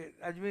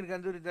அஜ்மீர்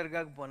கந்தூரி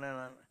தர்காவுக்கு போனேன்.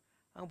 நான்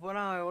அங்கே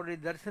போனால் அவருடைய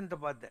தரிசனத்தை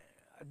பார்த்தேன்.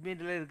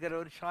 அஜ்மீரில்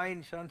இருக்கிறவர்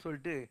ஷாயின் ஷான்னு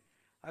சொல்லிட்டு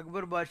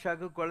அக்பர்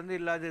பாஷாவுக்கு குழந்தை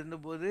இல்லாத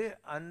இருந்தபோது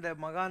அந்த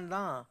மகான்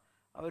தான்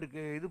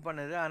அவருக்கு இது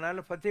பண்ணது.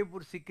 அதனால்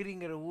ஃபத்தேபூர்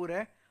சிக்ரிங்கிற ஊரை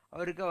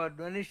அவருக்கு அவர்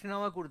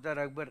டொனேஷனாக கொடுத்தார்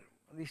அக்பர்.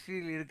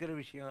 ஹிஸ்ட்ரியில் இருக்கிற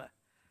விஷயம்.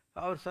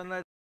 அவர்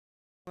சொன்னார்,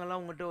 அவங்கெல்லாம்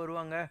உங்கள்கிட்ட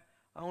வருவாங்க,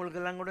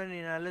 அவங்களுக்கெல்லாம் கூட நீ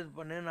நல்லது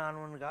பண்ணு,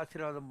 நான் உனக்கு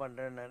ஆசீர்வாதம்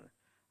பண்ணுறேன்னு.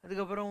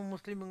 அதுக்கப்புறம்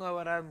முஸ்லீமுங்க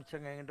வர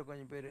ஆரம்பித்தாங்க என்கிட்ட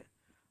கொஞ்சம் பேர்.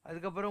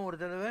 அதுக்கப்புறம் ஒரு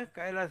தடவை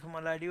கைலாச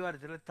மலை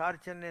அடிவாரத்தில்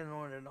தார்ச்சன்னு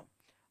ஒரு இடம்,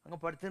 அங்கே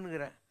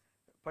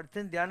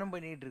படுத்துன்னு தியானம்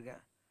பண்ணிகிட்டு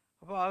இருக்கேன்.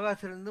 அப்போ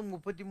ஆகாசிலேருந்து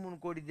 33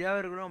 கோடி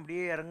தேவர்களும்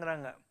அப்படியே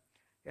இறங்குறாங்க.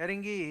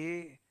 இறங்கி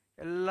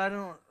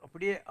எல்லோரும்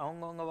அப்படியே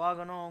அவங்கவுங்க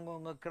வாகனம்,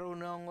 அவங்கவுங்க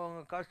க்ரௌனு,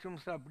 அவங்கவுங்க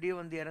காஸ்டியூம்ஸ் அப்படியே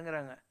வந்து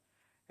இறங்குறாங்க.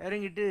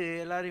 இறங்கிட்டு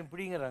எல்லோரையும்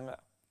பிடிங்கிறாங்க.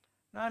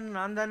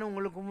 நான் தானே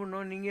உங்களை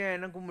கும்பிடணும், நீங்கள்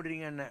என்ன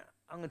கும்பிட்றீங்க என்ன?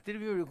 அவங்க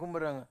திருப்பி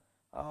கும்பிட்றாங்க.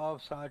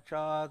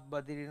 சாட்சாத்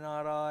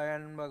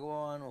பத்ரிநாராயண்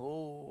பகவான் ஓ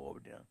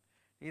அப்படின்னா,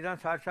 நீ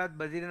தான் சாட்சாத்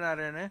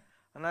பத்ரிநாராயணன்,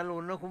 அதனால்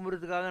உன்னை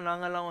கும்பிட்றதுக்காக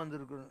நாங்கள்லாம்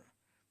வந்திருக்கணும்.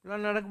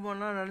 இதெல்லாம்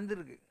நடக்குமோன்னா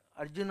நடந்திருக்கு.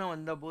 அர்ஜுனன்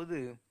வந்தபோது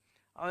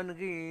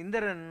அவனுக்கு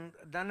இந்திரன்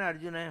தானே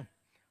அர்ஜுனன்,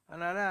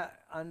 அதனால்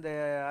அந்த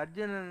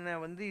அர்ஜுனனை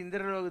வந்து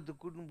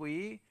இந்திரலோகத்துக்கு கூட்டின்னு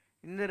போய்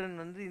இந்திரன்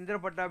வந்து இந்திர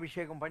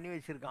பட்டாபிஷேகம் பண்ணி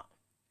வச்சுருக்கான்.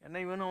 ஏன்னா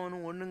இவனும்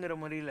அவனும் ஒன்றுங்கிற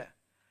முறையில்.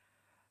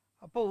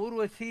 அப்போ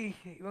ஊர்வசி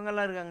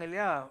இவங்கெல்லாம் இருக்காங்க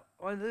இல்லையா,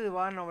 வந்து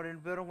வா நம்ம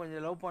 2 பேரும்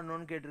கொஞ்சம் லவ்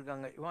பண்ணோன்னு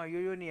கேட்டிருக்காங்க. இவன்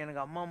ஐயோ நீ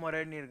எனக்கு அம்மா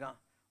முறைன்னு இருக்கான்,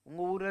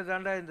 உங்கள் ஊரில்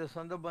தாண்டா இந்த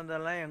சொந்த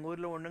பந்தம்லாம், எங்கள்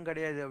ஊரில் ஒன்றும்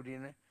கிடையாது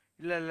அப்படின்னு.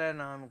 இல்லை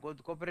நான்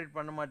கோஆப்ரேட்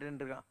பண்ண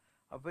மாட்டேன்னு இருக்கான்.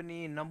 அப்போ நீ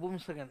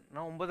நபும்சகன்,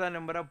 நான் 9ஆம்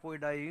நம்பராக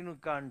போயிடா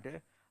ஈனுக்கான்ட்டு.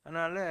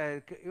 அதனால்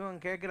இவன்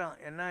கேட்குறான்,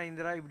 என்ன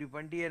இந்திரா இப்படி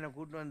பண்ணியே என்னை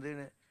கூட்டின்னு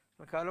வந்துன்னு.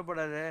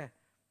 கவலைப்படாத,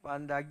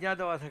 அந்த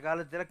அஜ்ஞாதவாச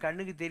காலத்தில்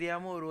கண்ணுக்கு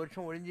தெரியாமல் ஒரு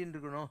வருஷம் ஒழிஞ்சின்னு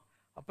இருக்கணும்,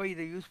 அப்போ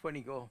இதை யூஸ்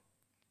பண்ணிக்கோ,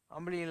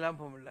 அம்பளியெல்லாம்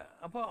போக முடியல.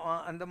 அப்போ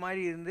அந்த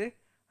மாதிரி இருந்து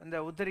அந்த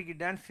உத்தரைக்கு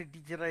டான்ஸ்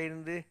டீச்சராக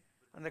இருந்து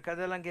அந்த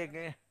கதையெல்லாம் கேட்க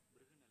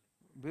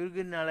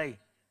பிருகுநாளை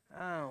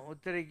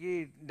உத்தரைக்கு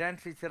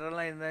டான்ஸ்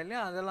டீச்சரெல்லாம் இருந்தா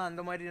இல்லையா, அதெல்லாம்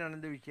அந்த மாதிரி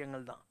நடந்த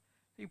விஷயங்கள் தான்.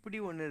 இப்படி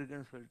ஒன்று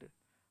இருக்குன்னு சொல்லிட்டு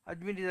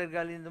அஜ்மீரி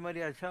தர்காலி இந்த மாதிரி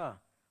ஆச்சா.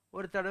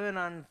 ஒரு தடவை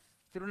நான்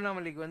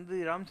திருவண்ணாமலைக்கு வந்து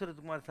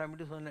ராமசுரத்குமார்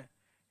சாமிட்டு சொன்னேன்,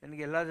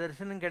 எனக்கு எல்லா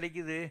தரிசனம்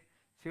கிடைக்குது,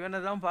 சிவனை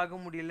தான்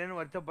பார்க்க முடியலன்னு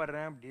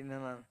வருத்தப்படுறேன் அப்படின்னு.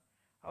 நான்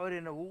அவர்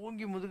என்னை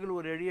ஓங்கி முதுகில்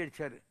ஒரு அடி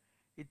அடித்தார்.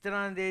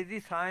 இத்தனாம் தேதி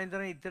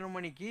சாயந்தரம் இத்தனை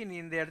மணிக்கு நீ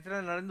இந்த இடத்துல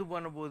நடந்து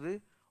போன போது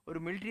ஒரு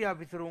மிலிட்ரி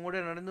ஆஃபீஸர் உங்க கூட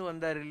நடந்து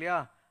வந்தார் இல்லையா,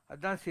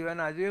 அதுதான்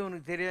சிவன், அதுவே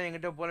உனக்கு தெரியாது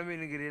என்கிட்ட புலம்பி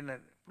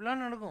நிற்கிறேன்னாரு.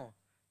 இப்படிலாம் நடக்கும்.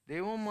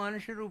 தெய்வம்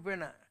மனுஷ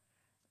ரூபேன,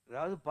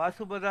 அதாவது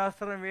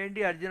பாசுபதாஸ்திரம்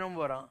வேண்டி அர்ஜுனன்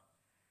போகிறான்,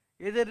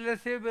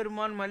 எதிரில்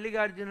சிவபெருமான்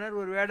மல்லிகார்ஜுனர்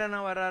ஒரு வேடனா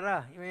வராரா,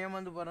 இவன்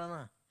ஏமாந்து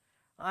போகிறானா.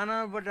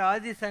 ஆனால் பட்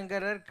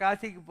ஆதிசங்கரர்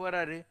காசிக்கு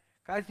போகிறாரு,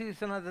 காசி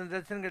விஸ்வநாதன்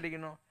தரிசனம்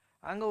கிடைக்கணும்,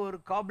 அங்கே ஒரு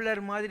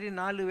காப்லர் மாதிரி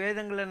 4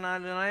 வேதங்களை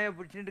 4 நாயை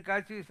பிடிச்சிட்டு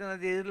காசி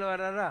விஸ்வநாதன் எதிரில்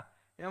வராரா,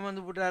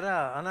 ஏமாந்து போட்டாரா.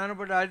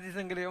 ஆனானப்பட்ட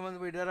ஆதிசங்கர்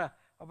ஏமாந்து போயிட்டாரா.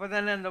 அப்போ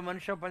தானே அந்த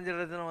மனுஷ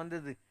பஞ்சரத்னம்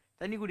வந்தது.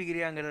 தண்ணி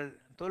குடிக்கிறியாங்கிறது,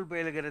 தோல்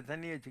பயிலுக்கிற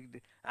தண்ணி வச்சுக்கிட்டு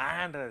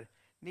ஆன்றாரு.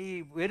 நீ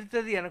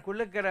வெறுத்தது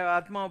எனக்குள்ள இருக்கிற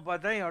ஆத்மாவை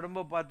பார்த்தா என்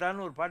உடம்பை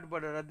பார்த்தான்னு ஒரு பாட்டு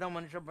பாடுறாரு. அதுதான்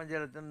மனுஷ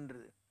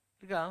பஞ்சரத்னன்றது.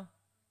 இருக்கா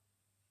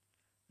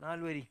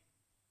 4 வரி.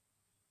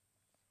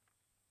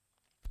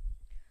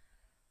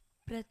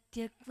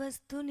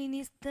 प्रत्यक्वस्तु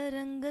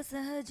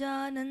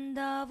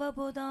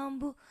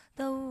निनिस्तरङ्गसहजानन्दावबोधाम्बु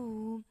तौ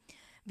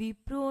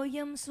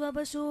विप्रोऽयं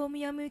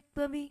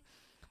स्ववशोऽम्यमित्वभि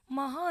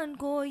महान्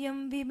कोऽयं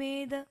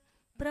विमेद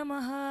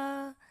प्रमः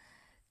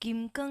किं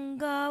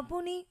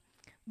कङ्गापुनि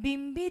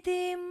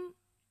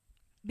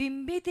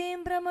बिम्बितें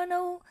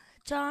भ्रमणौ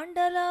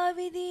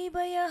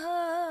चाण्डलाविधिभयः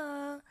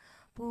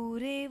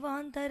पूरे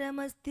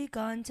वान्तरमस्ति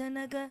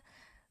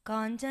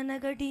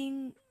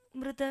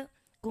काञ्चनघटीमृत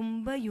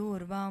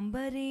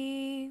कुम्भयोर्वाम्बरे.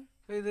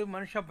 இது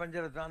மனுஷ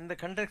பஞ்சரத்னம் அந்த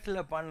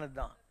கண்டெக்ஸ்டில் பாடினது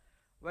தான்.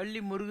 வள்ளி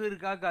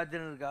முருகருக்கா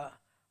காத்துன்னு இருக்கா,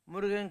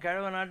 முருகன்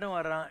கிழவ நாட்டம்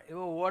வர்றான், இவ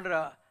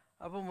ஓடுறா.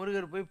 அப்போ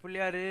முருகர் போய்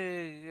பிள்ளையார்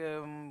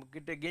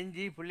கிட்ட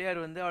கெஞ்சி பிள்ளையார்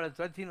வந்து அவளை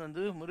துரத்தின்னு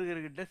வந்து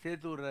முருகர்கிட்ட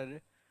சேர்த்து விட்றாரு.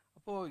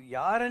 அப்போது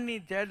யாரை நீ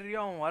தேடுறியோ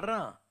அவன்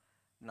வர்றான்,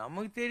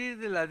 நமக்கு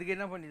தெரியுது இல்லை, அதுக்கு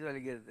என்ன பண்ணி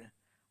தொலைக்கிறது.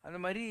 அந்த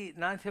மாதிரி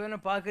நான் சிவனை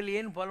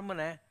பார்க்கலையேன்னு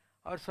புலம்புனேன்.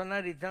 அவர்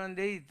சொன்னார், இத்தனாம்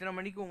தேதி இத்தனை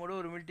மணிக்கு உங்களோட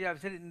ஒரு மிலிட்ரி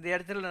ஆஃபீஸர் இந்த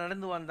இடத்துல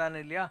நடந்து வந்தானே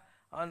இல்லையா,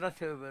 அவன் தான்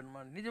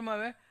சிவபெருமான்.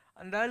 நிஜமாவே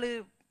அந்த ஆள்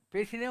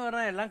பேசினே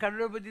வரான், எல்லாம்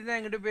கடவுளை பற்றி தான்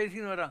என்கிட்ட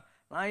பேசின்னு வரான்.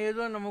 நான்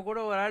ஏதோ நம்ம கூட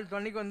ஒரு ஆள்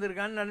துணைக்கு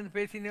வந்திருக்கான்னு நடந்து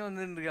பேசினே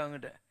வந்துருக்கேன்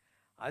அவங்ககிட்ட.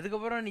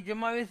 அதுக்கப்புறம்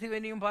நிஜமாகவே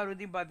சிவனையும்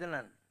பார்வதியும் பார்த்தேன்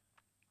நான்.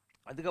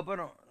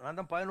 அதுக்கப்புறம் நான்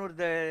தான்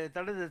 11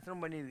 தடவை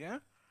தரிசனம் பண்ணியிருக்கேன்.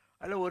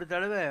 அதில் ஒரு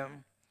தடவை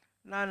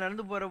நான்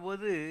நடந்து போகிற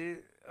போது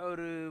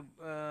ஒரு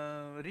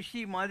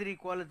ரிஷி மாதிரி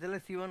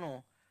கோலத்தில் சிவனும்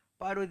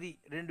பார்வதி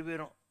 2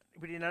 பேரும்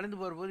இப்படி நடந்து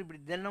போகிற போது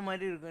இப்படி தென்னை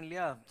மாதிரி இருக்கும்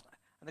இல்லையா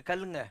அந்த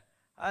கல்லுங்க,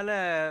 அதில்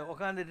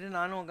உக்காந்துட்டு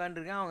நானும்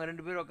உக்காந்துருக்கேன், அவங்க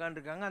 2 பேரும்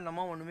உக்காந்துருக்காங்க. அந்த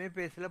அம்மா ஒன்றுமே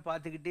பேசல,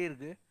 பார்த்துக்கிட்டே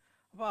இருக்குது.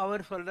 அப்போ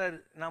அவர் சொல்கிறார்,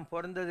 நான்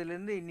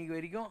பிறந்ததுலேருந்து இன்றைக்கி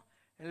வரைக்கும்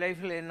என்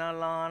லைஃப்பில்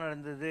என்னெல்லாம்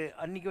நடந்தது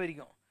அன்றைக்கி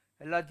வரைக்கும்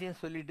எல்லாத்தையும்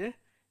சொல்லிவிட்டு,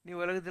 நீ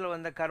உலகத்தில்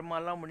வந்த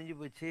கர்மாலாம் முடிஞ்சு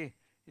போச்சு,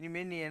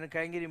 இனிமேல் நீ எனக்கு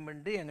கைங்கரியம்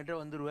பண்ணிட்டு என்கிட்ட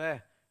வந்துடுவ,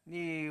 நீ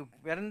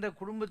பிறந்த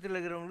குடும்பத்தில்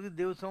இருக்கிறவங்களுக்கு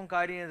திவசம்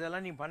காரியம்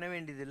இதெல்லாம் நீ பண்ண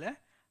வேண்டியதில்லை,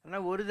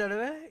 ஆனால் ஒரு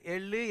தடவை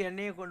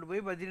எண்ணெயை கொண்டு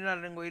போய்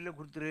பத்ரிநாராயணன் கோயிலில்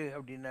கொடுத்துரு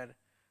அப்படின்னாரு.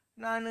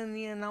 நான்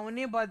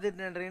உன்னையே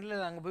பார்த்துட்டேன்றேன், இல்லை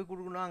அங்கே போய்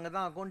கொடுக்கணும், அங்கே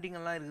தான்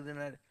அக்கௌண்டிங்கெல்லாம்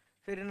இருக்குதுன்னாரு.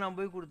 சரி நான்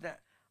போய் கொடுத்தேன்.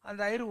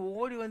 அந்த ஐயர்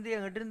ஓடி வந்து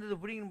என்கிட்ட இருந்தது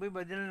பிடிங்கன்னு போய்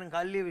பத்ரிநாராயணன்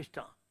காலையிலே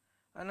வச்சிட்டான்.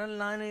 அதனால்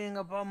நான்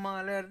எங்கள் அப்பா அம்மா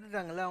எல்லாம்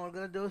இறந்துட்டாங்களே,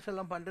 அவங்களுக்கு தான் திவசம்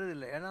எல்லாம் பண்ணுறது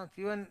இல்லை, ஏன்னா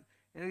சிவன்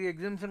எனக்கு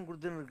எக்ஸம்ஷன்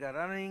கொடுத்துன்னு இருக்காரு,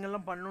 ஆனால்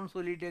நீங்கள்லாம் பண்ணணும்னு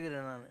சொல்லிகிட்டே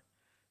இருக்கிறேன் நான்.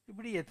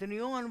 இப்படி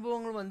எத்தனையோ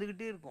அனுபவங்கள்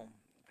வந்துக்கிட்டே இருக்கும்.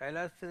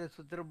 கைலாசத்தில்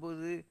சுற்றுற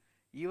போது,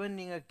 ஈவன்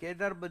நீங்கள்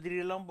கேதார்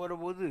பத்ரியெல்லாம் போகிற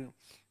போது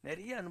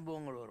நிறைய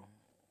அனுபவங்கள் வரும்.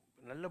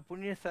 நல்ல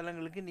புண்ணிய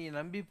ஸ்தலங்களுக்கு நீ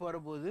நம்பி போகிற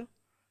போது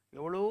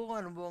எவ்வளோ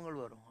அனுபவங்கள்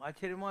வரும்.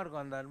 ஆச்சரியமாக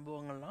இருக்கும் அந்த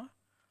அனுபவங்கள்லாம்.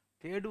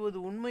 தேடுவது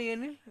உண்மை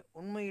எனில்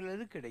உண்மையில்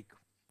அது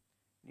கிடைக்கும்.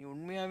 நீ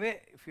உண்மையாகவே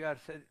if you are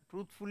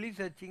truthfully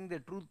searching the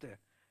truth,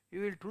 you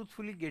will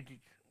truthfully get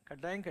it.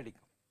 கட்டாயம்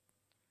கிடைக்கும்.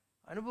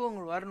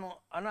 அனுபவங்கள் வரணும்.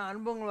 ஆனால்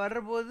அனுபவங்கள்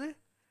வர்றபோது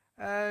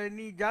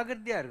நீ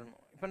ஜாக்கிரதையாக இருக்கணும்.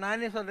 இப்போ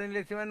நானே சொல்கிறேன்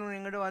இல்லை, சிவன்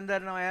எங்கிட்ட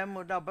வந்தார், நான்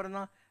ஏமாட்டு அப்புறம்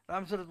தான்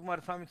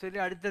ராமசுரத்குமார் சாமி சொல்லி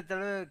அடுத்த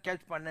தடவை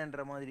கேட்ச்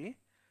பண்ணேன்ற மாதிரி.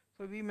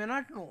 So we may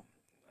not know.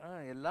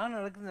 எல்லாம்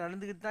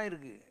நடந்துக்கிட்டு தான்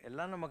இருக்குது,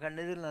 எல்லாம் நம்ம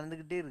கண்ணெதில்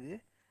நடந்துக்கிட்டே இருக்குது,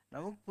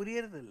 நமக்கு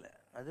புரியறது இல்லை.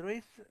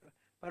 அதர்வைஸ்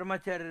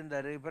பரமாச்சாரியர்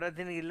இருந்தார்,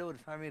 பிரத்தினகிரியில் ஒரு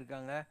சாமி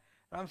இருக்காங்க,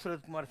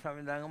 ராமசுரத்குமார் சாமி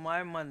இருந்தாங்க,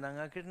 மாயம்மா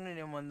இருந்தாங்க,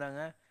 கிருஷ்ணனியம்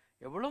வந்தாங்க,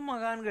 எவ்வளோ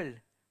மகான்கள்,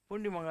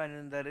 பூண்டி மகான்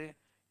இருந்தார்.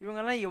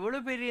 இவங்கெல்லாம் எவ்வளோ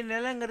பெரிய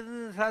நிலைங்கிறது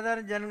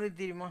சாதாரண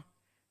ஜனங்களுக்கு தெரியுமா?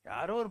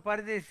 யாரோ ஒரு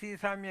பரதேசி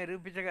சாமியார்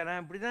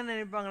பிச்சைக்காரன் இப்படி தான்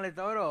நினைப்பாங்களே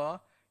தவிர,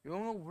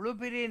 இவங்க இவ்வளோ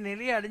பெரிய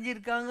நிலையை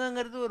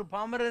அடைஞ்சிருக்காங்கங்கிறது ஒரு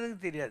பாமரனுக்கு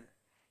தெரியாது.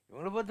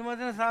 இவங்களை பொறுத்த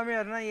மாத்திரம்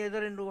சாமியார்னா ஏதோ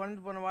 2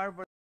 உணர்ந்து போன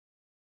வாழைப்பழம்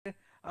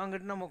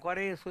அவங்ககிட்ட நம்ம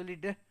குறைய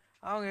சொல்லிவிட்டு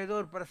அவங்க ஏதோ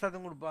ஒரு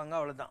பிரசாதம் கொடுப்பாங்க,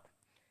 அவ்வளோதான்.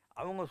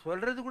 அவங்க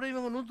சொல்கிறது கூட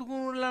இவங்க 100க்கு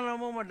 100லாம்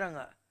நம்ப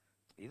மாட்டாங்க.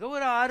 ஏதோ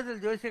ஒரு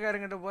ஆறுதல்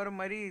ஜோசியக்காரங்கிட்ட போகிற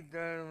மாதிரி,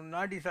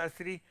 நாடி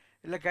சாஸ்திரி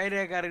இல்லை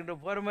கைரேகாரங்கிட்ட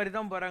போகிற மாதிரி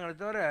தான் போகிறாங்களே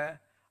தவிர,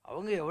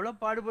 அவங்க எவ்வளோ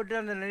பாடுபட்டு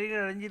அந்த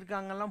நிலையில்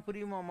அடைஞ்சிருக்காங்கலாம்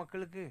புரியுமா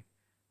மக்களுக்கு?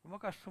 ரொம்ப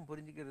கஷ்டம்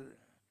புரிஞ்சுக்கிறது.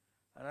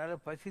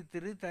 அதனால்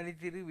பசித்திரு,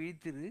 தனித்திரு,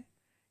 விழித்திரு.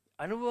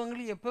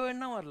 அனுபவங்கள் எப்போ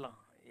வேணால் வரலாம்,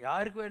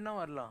 யாருக்கு வேணால்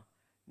வரலாம்.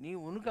 நீ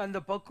உனக்கு அந்த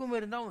பக்குவம்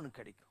இருந்தால் உனக்கு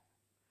கிடைக்கும்.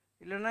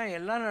 இல்லைன்னா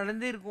எல்லாம்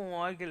நடந்தே இருக்கும்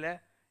உன் வாழ்க்கையில்,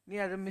 நீ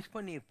அதை மிஸ்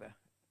பண்ணியிருப்ப.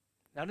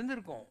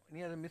 நடந்திருக்கும், நீ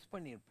அதை மிஸ்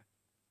பண்ணியிருப்ப.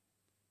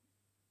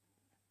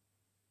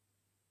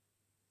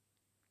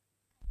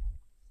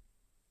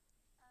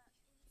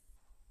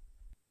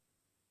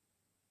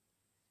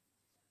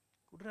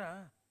 குட்ரா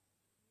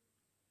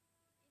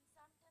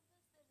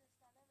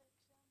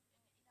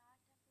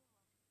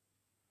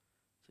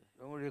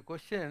உங்களுடைய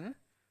கொஸ்டின்,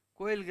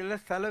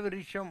 கோயில்களில் ஸ்தல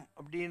விருஷம்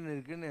அப்படின்னு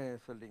இருக்குன்னு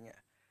சொல்கிறீங்க.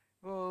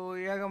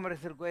 இப்போது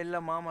ஏகாம்பரேஸ்வர்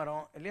கோயிலில்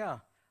மாமரம் இல்லையா,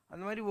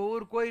 அந்த மாதிரி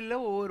ஒவ்வொரு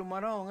கோயிலில் ஒவ்வொரு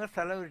மரம் அவங்க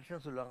ஸ்தல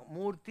விருஷம் சொல்லுவாங்க.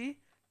 மூர்த்தி,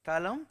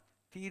 தலம்,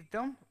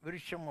 தீர்த்தம்,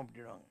 விருஷம்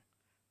அப்படின்வாங்க.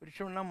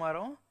 விருஷம்னா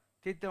மரம்,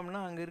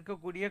 தீர்த்தம்னா அங்கே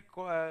இருக்கக்கூடிய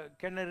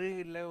கிணறு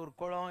இல்லை ஒரு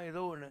குளம்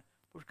ஏதோ ஒன்று,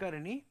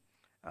 புஷ்கரணி.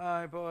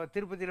 இப்போ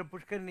திருப்பதியில்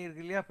புஷ்கரணி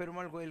இருக்குது இல்லையா,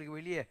 பெருமாள் கோயிலுக்கு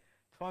வெளியே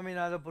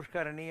சுவாமிநாத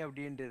புஷ்கரணி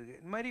அப்படின்ட்டு இருக்குது.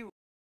 இது மாதிரி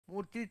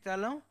மூர்த்தி,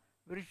 தலம்,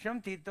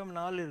 விருஷம், தீர்த்தம்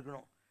 4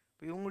 இருக்கணும்.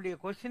 இப்போ இவங்களுடைய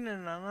கொஸ்டின்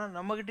என்னன்னா,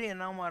 நம்மக்கிட்ட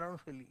என்ன மரம்னு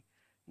சொல்லி.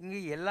 இங்கே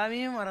எல்லாமே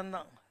மரம்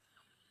தான்,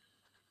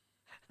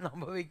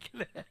 நம்ம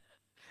வைக்கல,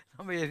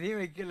 நம்ம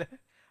எதையும் வைக்கல.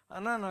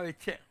 ஆனால் நான்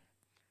வச்சேன்.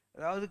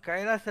 அதாவது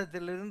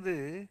கைலாசத்திலிருந்து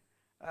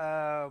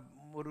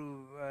ஒரு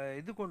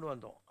இது கொண்டு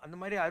வந்தோம். அந்த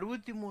மாதிரி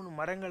 63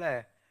 மரங்களை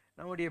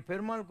நம்முடைய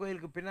பெருமாள்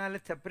கோயிலுக்கு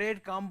பின்னால் செப்பரேட்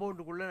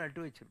காம்பவுண்டுக்குள்ளே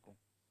நட்டு வச்சுருக்கோம்.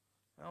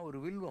 ஒரு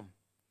வில்வம்.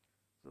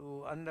 ஸோ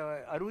அந்த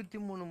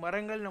 63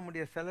 மரங்கள்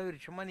நம்முடைய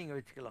செலவிருஷமாக நீங்கள்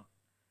வச்சுக்கலாம்.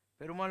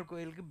 பெருமாள்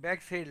கோயிலுக்கு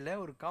பேக் சைடில்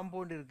ஒரு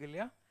காம்பவுண்ட் இருக்குது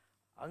இல்லையா,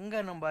 அங்கே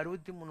நம்ம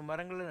 63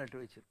 மரங்களை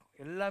நட்டு வச்சுருக்கோம்.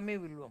 எல்லாமே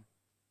வில்வம்.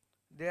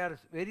 தே ஆர்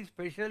வெரி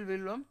ஸ்பெஷல்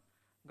வில்வம்,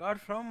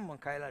 God from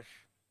Kailash.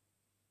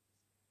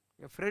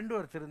 N friend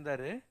ஒருத்தர்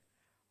இருந்தார்,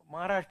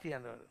 மகாராஷ்டிரி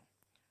அந்த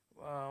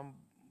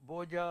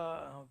போஜா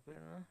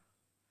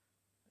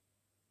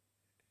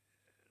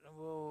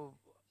நம்ம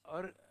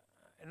அவர்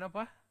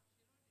என்னப்பா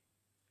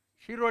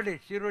ஷிரோடே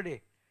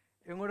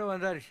இவங்க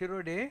வந்தார்,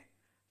 ஷிரோடே.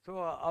 ஸோ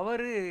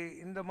அவர்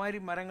இந்த மாதிரி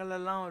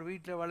மரங்களெல்லாம் அவர்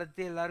வீட்டில்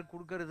வளர்த்து எல்லோரும்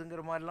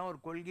கொடுக்கறதுங்கிற மாதிரிலாம் ஒரு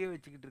கொள்கையை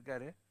வச்சுக்கிட்டு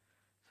இருக்காரு.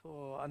 ஸோ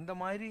அந்த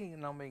மாதிரி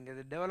நம்ம இங்கே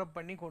இதை டெவலப்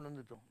பண்ணி கொண்டு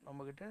வந்துட்டோம்.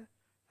 நம்மக்கிட்ட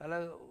தல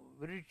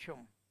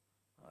விருட்சம்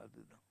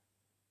அதுதான்.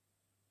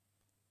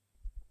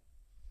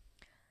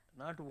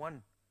 நாட் 1,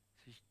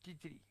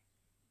 63.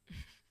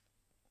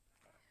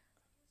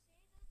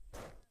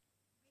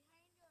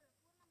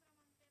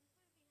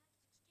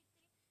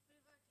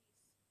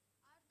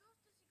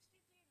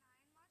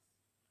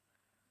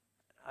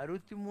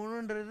 அறுபத்தி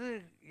மூணுன்றது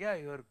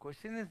your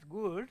question is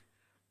good.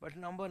 But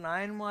நம்ம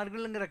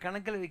நாயன்மார்களுங்கிற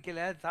கணக்கில்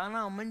வைக்கல,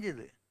 தானாக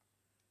அமைஞ்சது.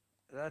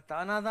 அதாவது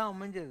தானாக தான்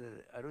அமைஞ்சது. அது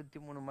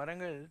 63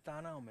 மரங்கள்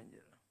தானாக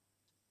அமைஞ்சது.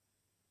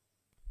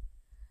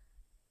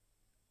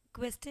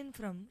 Question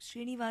from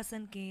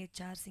Srinivasan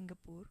KHR,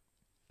 Singapore.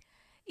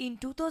 In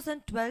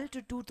 2012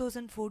 to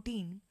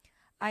 2014,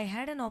 I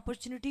had an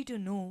opportunity to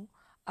know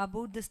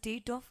about the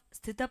state of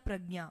Sthita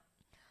Prajna.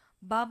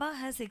 Baba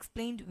has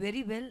explained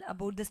very well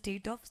about the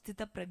state of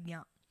Sthita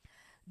Prajna.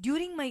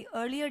 During my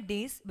earlier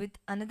days with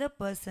another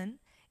person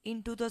in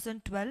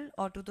 2012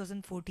 or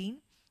 2014,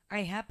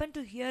 I happened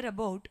to hear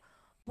about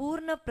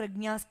Purna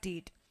Prajna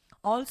state,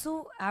 also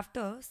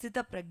after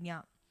Sthita Prajna.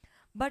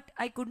 But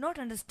I could not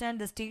understand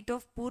the state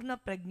of Purna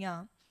Prajna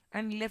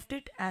and left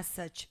it as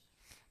such.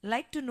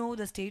 Like to know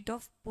the state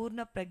of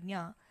Purna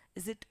Prajna.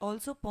 Is it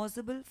also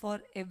possible for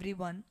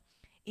everyone?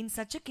 In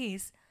such a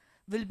case,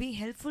 will be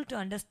helpful to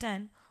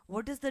understand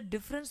what is the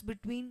difference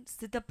between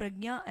Sthita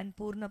Prajna and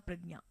Purna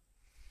Prajna.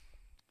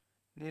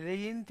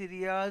 நிலையின்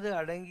தெரியாது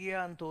அடங்கிய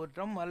அந்த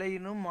தோற்றம்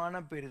மலையினும்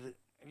மான பெரிது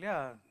இல்லையா,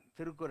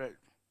 திருக்குறள்.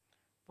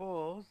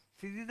 இப்போது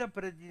ஸ்தித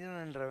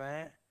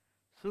பிரஜ்ஞன்றவன்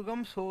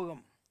சுகம்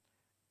சோகம்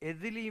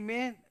எதுலேயுமே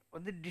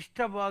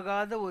டிஸ்டர்ப்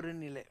ஆகாத ஒரு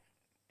நிலை,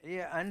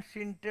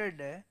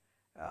 அன்சின்டட்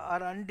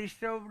ஆர்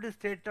அன்டிஸ்டர்ப்டு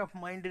ஸ்டேட் ஆஃப்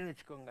மைண்டுன்னு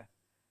வச்சுக்கோங்க.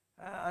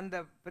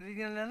 அந்த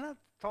பிரஜைன்னா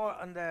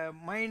அந்த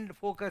மைண்ட்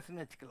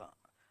ஃபோக்கஸ்ன்னு வச்சுக்கலாம்.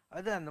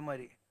 அது அந்த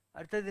மாதிரி.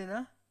 அடுத்ததுன்னா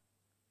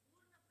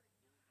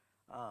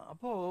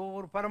அப்போது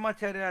ஒரு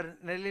பரமாச்சாரியார்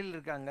நிலையில்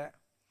இருக்காங்க.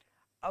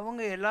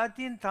 அவங்க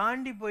எல்லாத்தையும்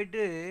தாண்டி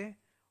போயிட்டு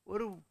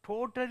ஒரு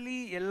டோட்டலி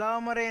எல்லா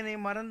மறையனை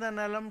மறந்த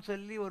நலம்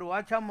சொல்லி ஒரு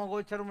வாச்சா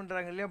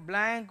மகோச்சரம்ன்றாங்க இல்லையா,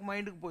 பிளாங்க்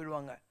மைண்டுக்கு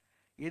போயிடுவாங்க.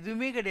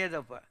 எதுவுமே கிடையாது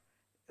அப்போ.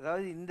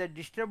 அதாவது இந்த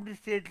டிஸ்டர்ப்டு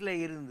ஸ்டேட்டில்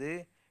இருந்து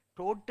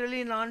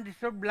டோட்டலி நான்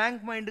டிஸ்டர்ப்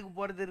பிளாங்க் மைண்டுக்கு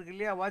போகிறது இருக்கு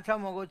இல்லையா, வாச்சா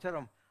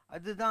மகோச்சரம்.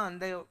 அதுதான்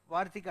அந்த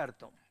வார்த்தைக்கு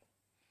அர்த்தம்.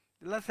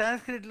 எல்லாம்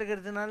சான்ஸ்கிரிட்டில்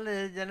இருக்கிறதுனால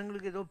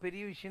ஜனங்களுக்கு ஏதோ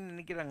பெரிய விஷயம்னு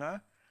நினைக்கிறாங்க.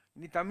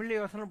 நீ தமிழில்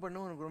யோசனை பண்ணு,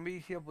 உனக்கு ரொம்ப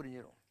ஈஸியாக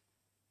புரிஞ்சிடும்.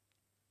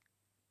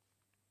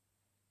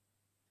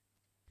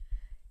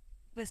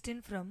 Question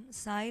from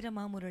Sai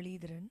Rama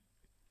Muralidharan.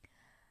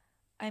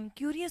 I am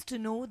curious to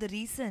know the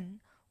reason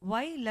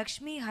why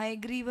Lakshmi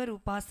Hayagrivar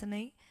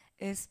Upasanai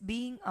is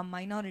being a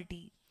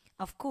minority.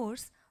 Of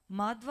course,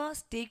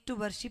 Madhvas take to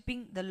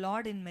worshipping the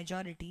Lord in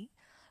majority.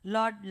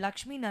 Lord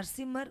Lakshmi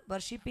Narsimhar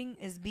worshipping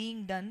is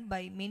being done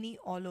by many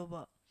all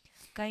over.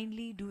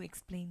 Kindly do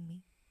explain me.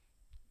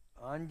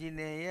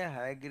 Anjaneya,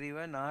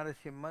 Hayagriva,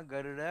 நாரசிம்ம,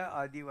 கருட,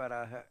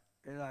 ஆதிவராக,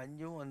 இது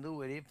 5ம் வந்து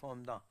ஒரே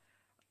form தான்.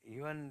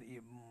 Even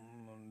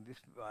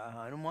this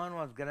Hanuman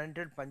was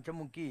granted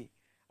பஞ்சமுக்கி,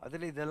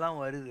 அதில்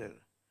இதெல்லாம் வருது.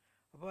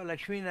 அப்போ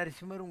லக்ஷ்மி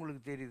நரசிம்மர்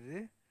உங்களுக்கு தெரியுது.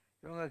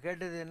 இவங்க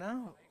கேட்டது என்ன?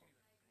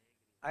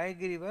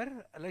 அயகிரிவர்,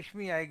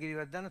 லக்ஷ்மி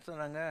அயகிரிவர் தானே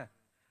சொன்னாங்க.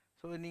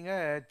 ஸோ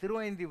நீங்கள்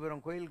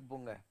திருவைந்தீபுரம் கோயிலுக்கு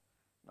போங்க.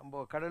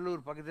 நம்ம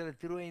கடலூர் பக்கத்தில்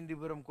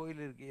திருவைந்தீபுரம்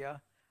கோயில் இருக்கியா,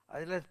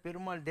 அதில்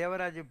பெருமாள்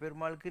தேவராஜ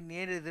பெருமாளுக்கு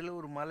நேர் இதில்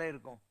ஒரு மலை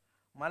இருக்கும்.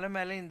 மலை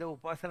மேலே இந்த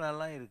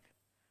உபாசனெல்லாம் இருக்குது.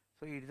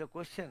 So it's a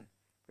question.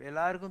 இப்போ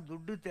எல்லாருக்கும்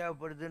துட்டு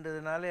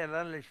தேவைப்படுதுன்றதுனால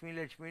எல்லோரும் லக்ஷ்மி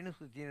லக்ஷ்மின்னு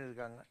சுற்றின்னு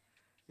இருக்காங்க.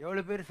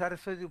 எவ்வளோ பேர்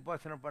சரஸ்வதி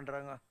உபாசனை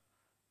பண்ணுறாங்க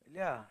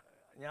இல்லையா?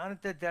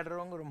 ஞானத்தை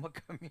தேடுறவங்க ரொம்ப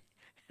கம்மி,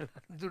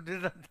 எல்லோரும் துட்டு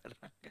தான்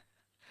தேடுறாங்க.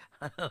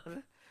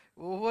 அதாவது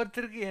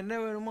ஒவ்வொருத்தருக்கு என்ன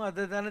வேணுமோ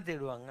அதை தானே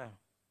தேடுவாங்க.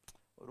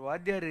 ஒரு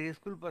வாத்தியார்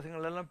ஸ்கூல்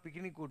பசங்களெல்லாம்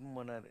பிக்னிக் கூட்டின்னு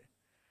போனார்.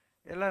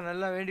 எல்லாம்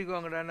நல்லா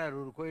வேண்டிக்குவாங்கடான்னார்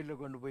ஒரு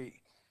கோயிலில் கொண்டு போய்.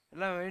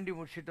 எல்லாம் வேண்டி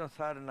முடிச்சிட்டோம்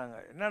சார்னாங்க.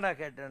 என்னடா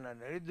கேட்டேன்?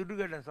 நான் நிறைய துட்டு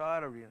கேட்டேன்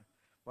சார் அப்படின்னு.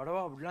 படவா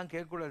அப்படிலாம்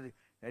கேட்கக்கூடாது,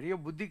 நிறைய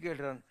புத்தி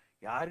கேட்டுறான்.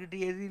 யார்கிட்ட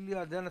எது இல்லையோ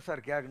அதுதானே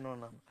சார் கேட்கணும்.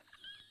 நான்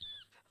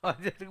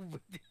வாத்தியாருக்கு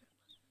புத்தி,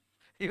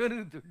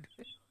 இவனுக்கு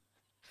துட்டு.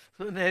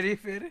 ஸோ நிறைய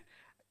பேர்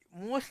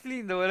மோஸ்ட்லி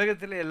இந்த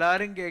உலகத்தில்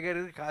எல்லாரும்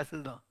கேட்கறது காசு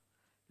தான்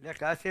இல்லையா?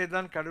 காசே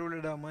தான்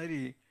கடவுளிடா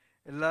மாதிரி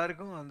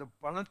எல்லாருக்கும் அந்த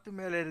பணத்து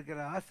மேலே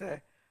இருக்கிற ஆசை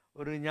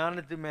ஒரு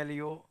ஞானத்து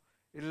மேலேயோ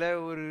இல்லை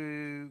ஒரு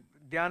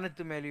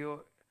தியானத்து மேலேயோ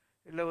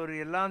இல்லை ஒரு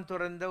எல்லாம்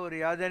துறந்த ஒரு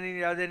யாதனி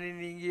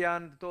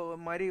நீங்கியான்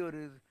மாதிரி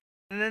ஒரு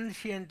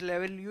ஃபினான்ஷியன்ட்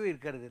லெவல்லையும்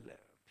இருக்கிறது இல்லை.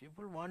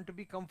 People want to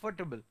be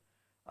comfortable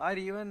R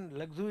even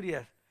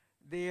luxurious.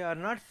 They are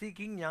not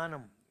seeking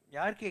ஞானம்.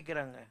 யார்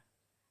கேட்குறாங்க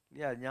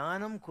இல்லையா?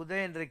 ஞானம் குதை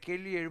என்ற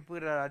கேள்வி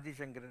எழுப்புகிறார்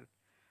ஆதிசங்கரர்.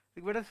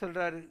 இதுக்கு விட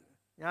சொல்கிறாரு,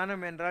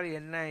 ஞானம் என்றால்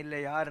என்ன,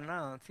 இல்லை யாருன்னா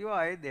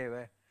சிவாய தேவ.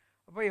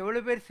 அப்போ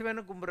எவ்வளோ பேர்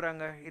சிவனை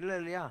கும்பிட்றாங்க? இல்லை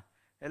இல்லையா?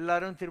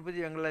 எல்லாரும் திருப்பதி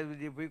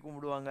வெங்கடாஜலபதியை போய்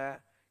கும்பிடுவாங்க.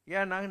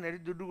 ஏன் நாங்கள்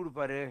நிறைய துட்டு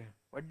கொடுப்பாரு,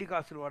 வட்டி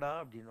காசுவாடா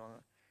அப்படின்வாங்க.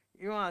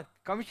 இவன்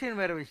கமிஷன்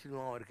வேறு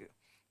வச்சுடுவான் அவருக்கு.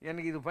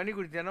 எனக்கு இது பண்ணி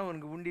கொடுத்தேன்னா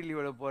உனக்கு உண்டியில்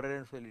இவ்வளோ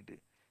போடுறேன்னு சொல்லிட்டு.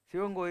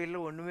 சிவன்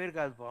கோயிலில் ஒன்றுமே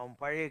இருக்காது. அவன்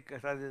பழைய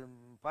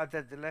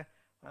பாத்திரத்தில்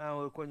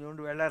ஒரு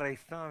கொஞ்சோண்டு வெள்ளை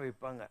ரைஸ் தான்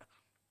வைப்பாங்க.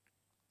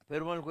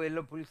 பெருமாள்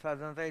கோயிலில் புளி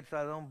சாதம், தயிர்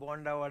சாதம்,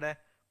 போண்டா வடை,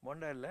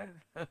 போண்டா இல்லை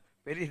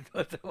பெரிய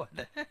தோசை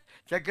வடை,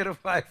 சக்கரை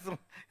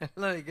பாயசம்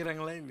எல்லாம்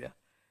வைக்கிறாங்களா இல்லையா?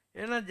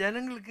 ஏன்னா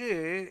ஜனங்களுக்கு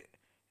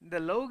இந்த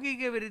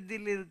லௌகீக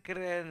விருத்தியில் இருக்கிற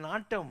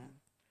நாட்டம்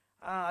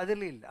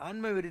அதில் இல்லை,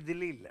 ஆன்ம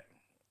விருத்தியில் இல்லை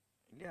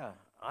இல்லையா?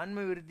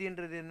 ஆன்ம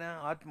விருத்தின்றது என்ன?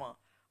 ஆத்மா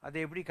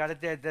அதை எப்படி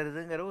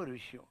கடத்தேற்றுறதுங்கிற ஒரு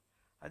விஷயம்.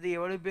 அது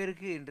எவ்வளோ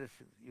பேருக்கு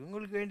இன்ட்ரெஸ்ட்.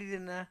 இவங்களுக்கு வேண்டியது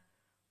என்ன?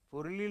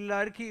 பொருள்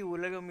இல்லாருக்கு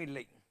உலகம்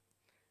இல்லை,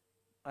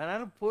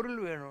 அதனால் பொருள்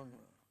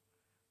வேணும்னு.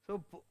 ஸோ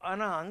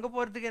ஆனால் அங்கே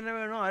போகிறதுக்கு என்ன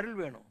வேணும்? அருள்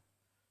வேணும்.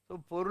 ஸோ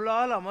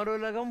பொருளால்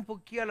அமருலகம்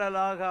புக்கியல்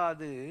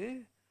அலாகாது.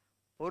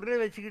 பொருளை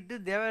வச்சுக்கிட்டு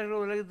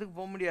தேவர்கள் உலகத்துக்கு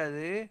போக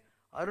முடியாது.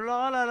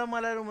 அருளால்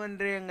அலமலரும்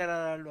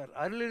என்றேங்கிறார் ஆழ்வார்.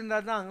 அருள்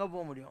இருந்தால் தான் அங்கே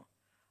போக முடியும்.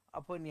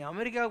 அப்போ நீ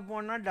அமெரிக்காவுக்கு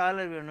போனால்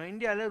டாலர் வேணும்,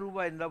 இந்தியாவில்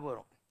ரூபாய் இருந்தால்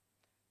போகிறோம்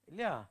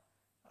இல்லையா?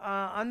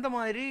 அந்த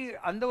மாதிரி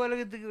அந்த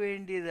உலகத்துக்கு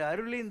வேண்டியது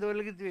அருள், இந்த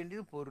உலகத்துக்கு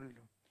வேண்டியது பொருள்.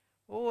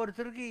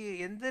 ஒவ்வொருத்தருக்கு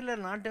எந்த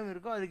நாட்டம்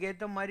இருக்கோ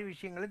அதுக்கேற்ற மாதிரி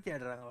விஷயங்களை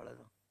தேடுறாங்க,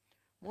 அவ்வளோதான்.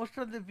 Most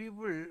of the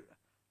people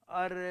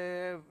are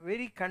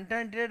very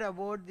contented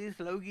about this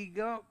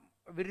லௌகிக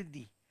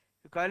விருத்தி.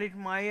 கால் இட்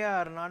மாயா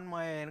ஆர் நான்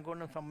மாயா, எனக்கு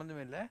ஒன்றும்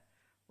சம்மந்தம் இல்லை.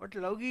 பட்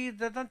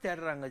லௌகீகத்தை தான்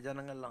தேடுறாங்க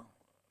ஜனங்கள்லாம்.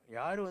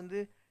 யார்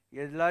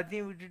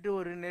எல்லாத்தையும் விட்டுட்டு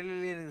ஒரு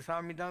நிலையில் எனக்கு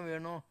சாமி தான்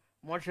வேணும்,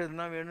 மோட்சம்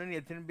தான் வேணும்னு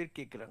எத்தனை பேர்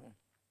கேட்குறாங்க.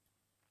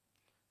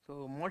 ஸோ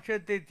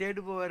மோட்சத்தை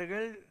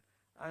தேடுபவர்கள்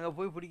அங்கே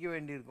போய் பிடிக்க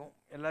வேண்டியிருக்கும்.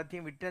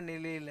 எல்லாத்தையும் விட்ட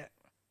நிலையில்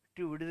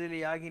விட்டு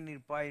விடுதலையாகி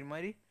நிற்பாய்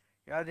மாதிரி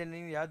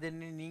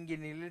யாதென்ன நீங்கிய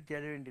நிலையில்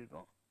தேட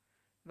வேண்டியிருக்கும்.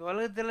 இந்த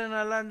உலகத்தில்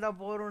நல்லா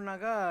இருந்தால்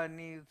போகிறோம்னாக்கா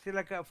நீ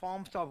சில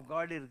ஃபார்ம்ஸ் ஆஃப்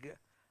காட் இருக்குது,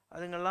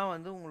 அதுங்கெல்லாம்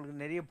உங்களுக்கு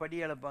நிறைய படி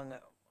அளப்பாங்க.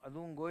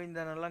 அதுவும்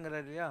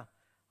கோவிந்தனெல்லாங்கிறார் இல்லையா?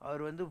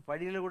 அவர்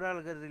படியில் கூட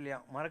அளக்கிறது இல்லையா,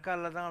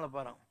 மரக்காலில் தான்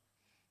அளப்பாராம்.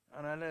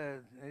 அதனால்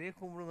நிறைய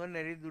கும்பிடுங்க,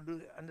 நிறைய துட்டு,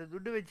 அந்த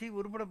துட்டு வச்சு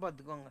உருப்பட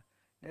பார்த்துக்கோங்க.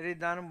 நிறைய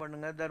தானம்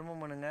பண்ணுங்கள்,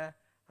 தர்மம் பண்ணுங்கள்.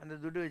 அந்த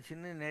துட்டு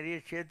வச்சுன்னு நிறைய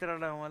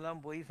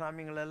க்ஷேத்திரமெல்லாம் போய்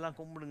சாமிங்களெல்லாம்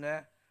கும்பிடுங்க.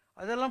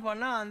 அதெல்லாம்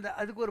பண்ணால்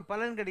அதுக்கு ஒரு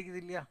பலன் கிடைக்குது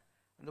இல்லையா?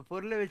 அந்த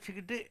பொருளை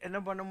வச்சுக்கிட்டு என்ன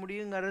பண்ண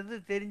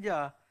முடியுங்கிறது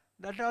தெரிஞ்சால்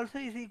that also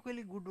is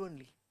equally good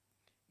only.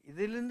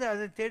 இதிலிருந்து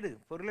அதை தேடு,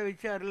 பொருளை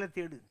வச்சு அருளை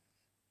தேடு,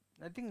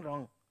 நத்திங்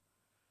ராங்.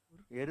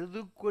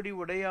 எருதுக்கொடி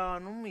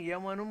உடையானும்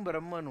யமனும்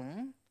பிரம்மனும்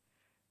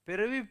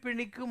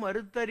பிறவிப்பிணிக்கு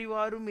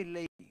மறுத்தறிவாரும்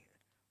இல்லை,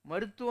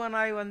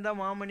 மருத்துவனாய் வந்த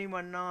மாமணி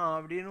மன்னா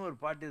அப்படின்னு ஒரு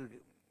பாட்டு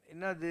இருக்குது.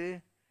 என்னது?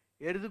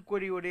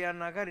 எருதுக்கொடி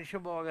உடையான்னாக்கா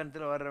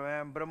ரிஷபவாகனத்தில்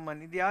வர்றவன்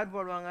பிரம்மன். இது யார்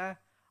பாடுவாங்க?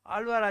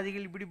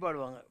 ஆழ்வாராதிகள் இப்படி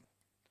பாடுவாங்க.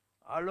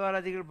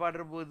 ஆழ்வாராதிகள்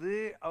பாடுற போது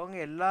அவங்க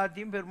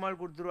எல்லாத்தையும் பெருமாள்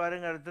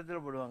கொடுத்துருவாருங்கிற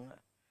அர்த்தத்தில் பாடுவாங்க.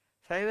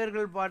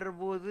 சைவர்கள் பாடுற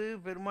போது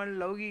பெருமாள்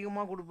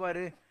லௌகீகமாக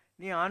கொடுப்பாரு,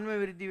 நீ ஆன்ம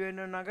விருத்தி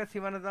வேணும்னாக்கா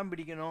சிவனை தான்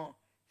பிடிக்கணும்,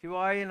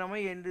 சிவாய நம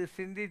என்று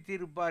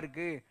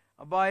சிந்தித்திருப்பாருக்கு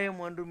அபாயம்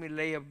ஒன்றும்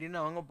இல்லை அப்படின்னு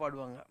அவங்க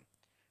பாடுவாங்க.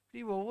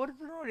 இப்படி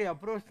ஒவ்வொருத்தருடைய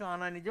அப்ரோச் தான்.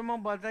 ஆனால்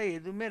நிஜமாக பார்த்தா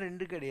எதுவுமே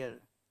ரெண்டு கிடையாது.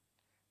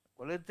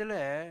 உலகத்தில்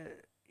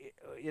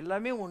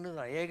எல்லாமே ஒன்று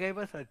தான், ஏகைவ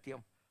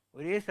சத்தியம்,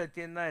 ஒரே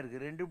சத்தியம்தான்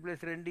இருக்குது.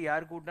 2+2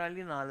 யார்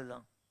கூட்டினாலும் 4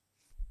 தான்.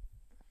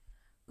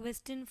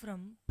 Question from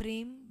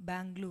Prem,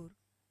 Bangalore.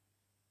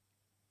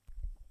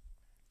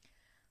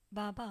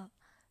 Baba,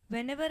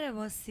 whenever I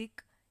was sick,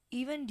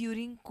 even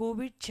during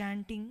COVID,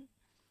 chanting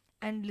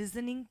and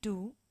listening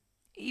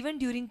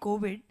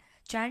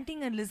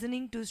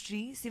to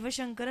Sri Siva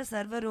Shankar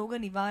Sarva Roga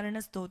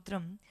Nivarana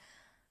Stotram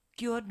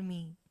cured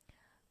me.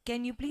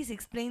 Can you please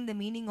explain the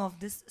meaning of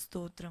this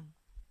stotram?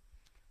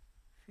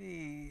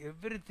 See,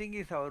 everything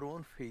is our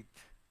own faith.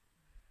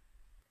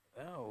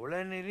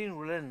 உளனெனின்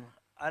உளன்,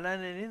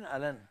 அலனெனின்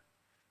Alan.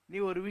 நீ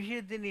ஒரு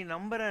விஷயத்தை நீ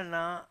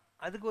நம்புறன்னா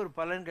அதுக்கு ஒரு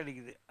பலன்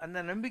கிடைக்குது. அந்த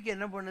நம்பிக்கை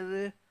என்ன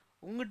பண்ணுது,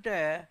 உங்கள்கிட்ட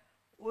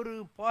ஒரு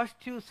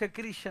பாசிட்டிவ்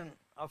செக்ரிஷன்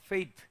ஆஃப்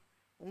ஃபெய்த்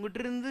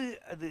உங்கள்கிட்ட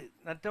அது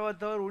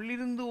நட்டவத்தவர்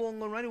உள்ளிருந்து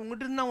உங்க மாதிரி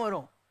உங்கள்கிட்ட தான்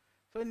வரும்.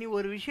 ஸோ நீ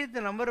ஒரு விஷயத்தை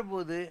நம்புகிற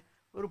போது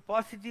ஒரு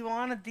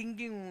பாசிட்டிவான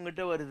திங்கிங்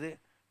உங்கள்கிட்ட வருது.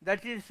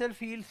 That it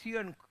self heels you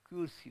and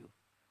cures you.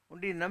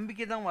 உன்னுடைய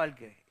நம்பிக்கை தான்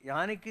வாழ்க்கை.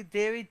 யானைக்கு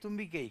தேவை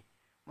தும்பிக்கை,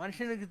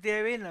 மனுஷனுக்கு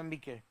தேவை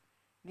நம்பிக்கை.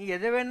 நீ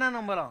எதை வேணால்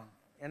நம்பலாம்,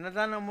 என்ன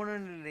தான்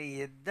நம்பணும்னு இல்லை,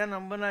 எதை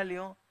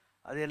நம்பினாலையும்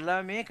அது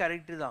எல்லாமே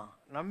கரெக்டு தான்.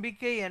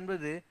 நம்பிக்கை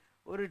என்பது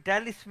ஒரு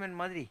டாலிஸ்மேன்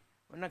மாதிரி,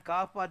 உன்னை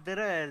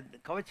காப்பாற்றுற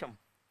கவச்சம்.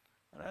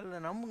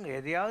 அதனால் நம்புங்க,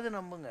 எதையாவது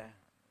நம்புங்க,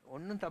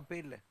 ஒன்றும் தப்பே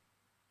இல்லை.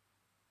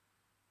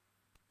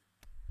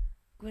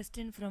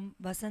 Question from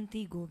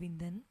Vasanthi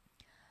Govindan.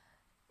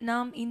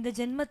 நாம் இந்த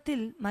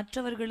ஜென்மத்தில்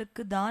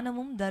மற்றவர்களுக்கு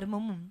தானமும்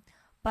தர்மமும்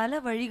பல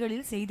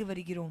வழிகளில் செய்து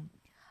வருகிறோம்.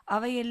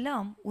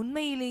 அவையெல்லாம்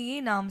உண்மையிலேயே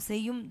நாம்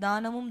செய்யும்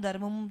தானமும்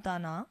தர்மமும்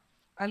தானா,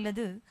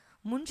 அல்லது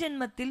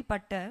முன்ஜென்மத்தில்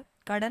பட்ட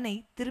கடனை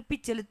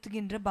திருப்பிச்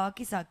செலுத்துகின்ற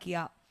பாக்கி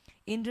சாக்கியா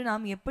என்று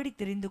நாம் எப்படி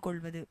தெரிந்து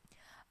கொள்வது?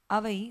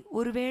 அவை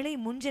ஒருவேளை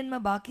முன்ஜென்ம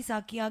பாக்கி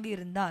சாக்கியாக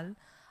இருந்தால்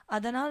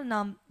அதனால்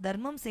நாம்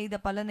தர்மம் செய்த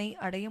பலனை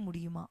அடைய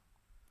முடியுமா?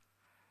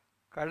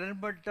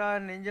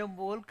 கடன்பட்டார் நெஞ்சம்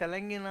போல்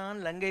கலங்கினான்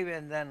லங்கை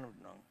வேந்தான்.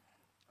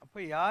 அப்போ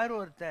யார்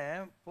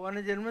ஒருத்தன்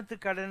போன ஜென்மத்து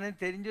கடனை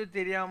தெரிஞ்சோ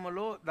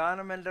தெரியாமலோ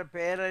தானம் என்ற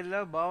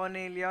பெயரில்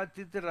பாவனையிலையா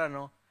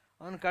தீர்த்துறானோ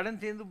அவன்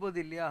கடன் தீர்ந்து போகுது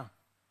இல்லையா?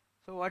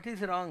 So what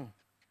is wrong?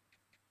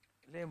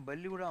 இல்லை, என்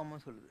பள்ளி கூட அம்மா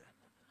சொல்லுது.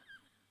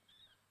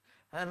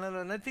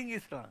 அதனால் நத்திங்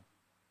இஸ் ராங்.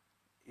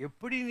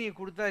 எப்படி நீ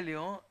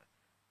கொடுத்தாலையும்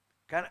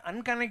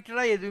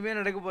அன்கனெக்டடாக எதுவுமே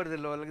நடக்க போகிறது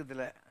இல்லை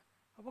உலகத்தில்.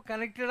 அப்போ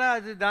கனெக்டடாக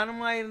அது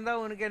தானமாக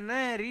இருந்தால் உனக்கு என்ன,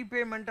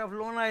 ரீபேமெண்ட் ஆஃப்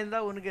லோனாக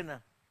இருந்தால் உனக்கு என்ன?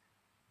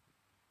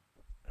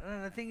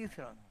 Nothing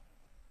is wrong.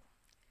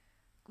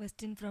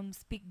 Question from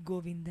Spik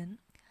Govindan.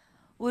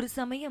 ஒரு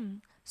சமயம்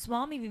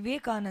சுவாமி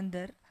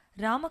விவேகானந்தர்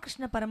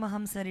ராமகிருஷ்ண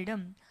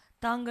பரமஹம்சரிடம்,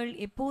 தாங்கள்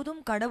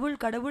எப்போதும் கடவுள்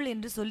கடவுள்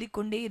என்று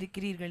சொல்லிக்கொண்டே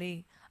இருக்கிறீர்களே,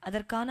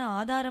 அதற்கான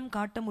ஆதாரம்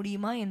காட்ட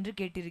முடியுமா என்று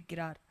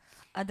கேட்டிருக்கிறார்.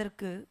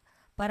 அதற்கு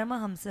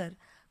பரமஹம்சர்,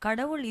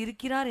 கடவுள்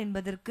இருக்கிறார்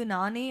என்பதற்கு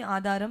நானே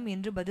ஆதாரம்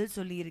என்று பதில்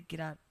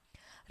சொல்லியிருக்கிறார்.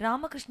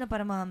 ராமகிருஷ்ண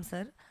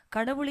பரமஹம்சர்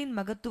கடவுளின்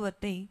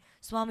மகத்துவத்தை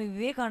சுவாமி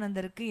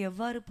விவேகானந்தருக்கு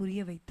எவ்வாறு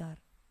புரிய வைத்தார்?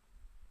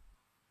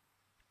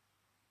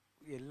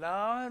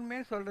 எல்லாருமே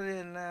சொல்கிறது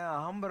என்ன,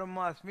 அகம்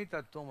பிரம்மா அஸ்மி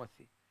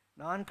தத்துவமசி,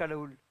 நான்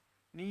கடவுள்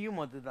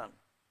நீயும் அதுதான்.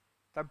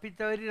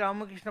 தப்பித்தவரி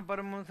ராமகிருஷ்ண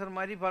பரமஹம்சர்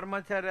மாதிரி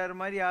பரமாச்சாரியார்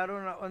மாதிரி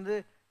யாரும் வந்து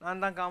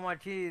நான் தான்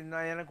காமாட்சி,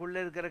 நான் எனக்குள்ளே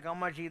இருக்கிற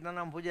காமாட்சிக்கு தான்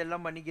நான் பூஜை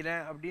எல்லாம்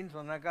பண்ணிக்கிறேன் அப்படின்னு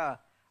சொன்னாக்கா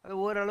அது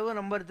ஓரளவு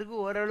நம்புறதுக்கு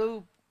ஓரளவு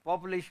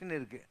பாப்புலேஷன்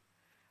இருக்குது.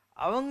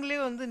 அவங்களே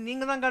வந்து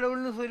நீங்கள் தான்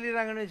கடவுள்னு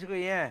சொல்லிடுறாங்கன்னு வச்சுக்கோ,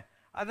 ஏன்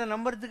அதை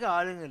நம்புறதுக்கு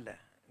ஆளுங்க இல்லை.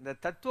 இந்த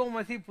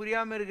தத்துவமசி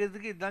புரியாமல்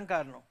இருக்கிறதுக்கு இதுதான்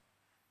காரணம்.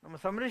 நம்ம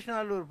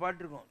சம்ரட்சணாவில் ஒரு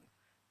பாட்டு இருக்கும்,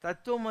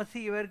 தத்துவமசி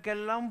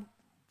இவருக்கெல்லாம்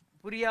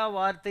புரியா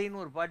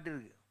வார்த்தைன்னு ஒரு பாட்டு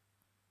இருக்கு.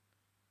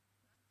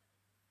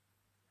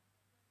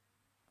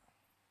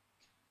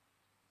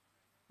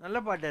 நல்ல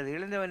பாட்டு அது,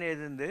 இழந்தவன்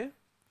எழுந்து.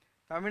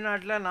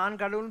 தமிழ்நாட்டில் நான்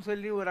கடவுள்னு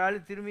சொல்லி ஒரு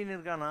ஆள் திரும்பின்னு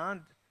இருக்கானா,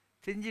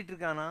 செஞ்சிட்டு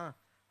இருக்கானா,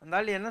 அந்த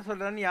ஆள் என்ன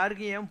சொல்கிறான்னு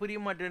யாருக்கும் ஏன் புரிய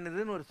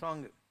மாட்டேன்னுதுன்னு ஒரு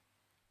சாங்கு.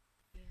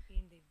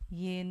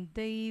 என்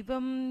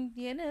தெய்வம்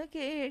என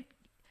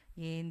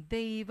என்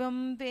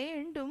தெய்வம்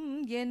வேண்டும்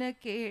என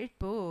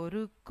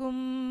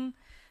கேட்போருக்கும்,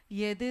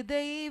 எது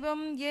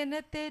தெய்வம் என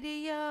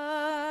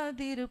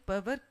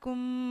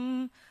தெரியாதிருப்பவர்க்கும்,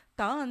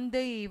 தான்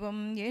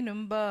தெய்வம்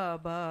எனும்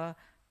பாபா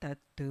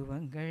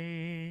தத்துவங்கள்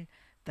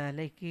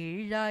தலை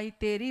கீழாய்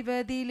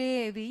தெரிவதிலே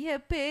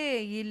வியப்பே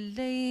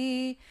இல்லை.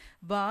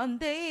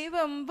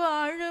 வாந்தெய்வம்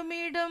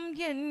வாழுமிடம்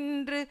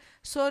என்று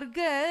சொர்க்க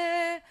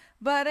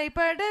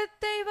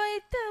வரைபடத்தை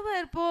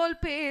வைத்தவர் போல்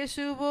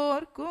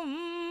பேசுவோர்க்கும்,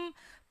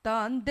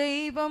 தான்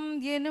தெய்வம்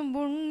எனும்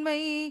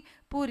உண்மை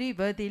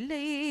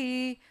புரிவதில்லை.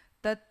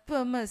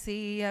 தத்துவமசி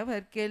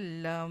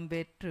அவர்க்கெல்லாம்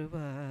வெற்று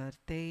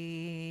வார்த்தை.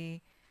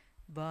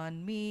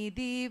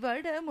 வான்மீதி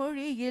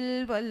வடமொழியில்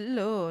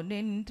வல்லோ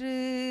நின்று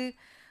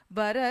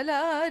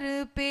வரலாறு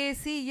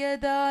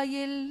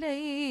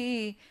பேசியதாயில்லை,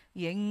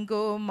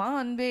 எங்கோ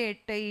மான்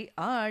வேட்டை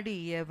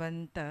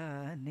ஆடியவன்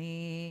தானே.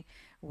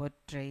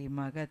 ஒற்றை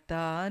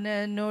மகத்தான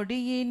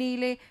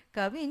நொடியினிலே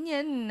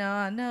கவிஞன்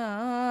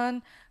ஆனான்,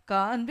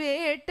 கான்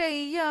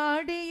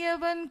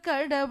வேட்டையாடியவன்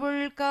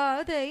கடவுள்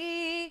காதை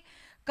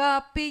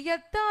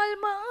காப்பியத்தால்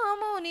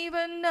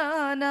மாமுனிவன்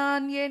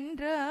ஆனான்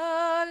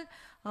என்றால்,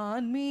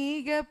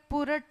 ஆன்மீக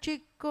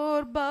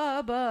புரட்சிக்கோர்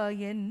பாபா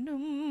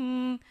என்னும்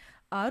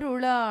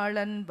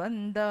அருளாளன்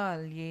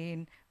வந்தால்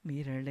ஏன்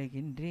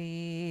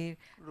மிரளுகின்றீர்?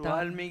 ஒரு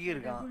வால்மீகி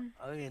இருக்கான்,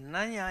 அவன்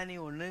என்ன ஞானி,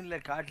 ஒன்றும் இல்லை,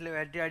 காட்டில்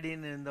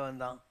வேட்டையாடின்னு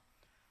இருந்தவன் தான்.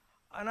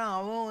 ஆனால்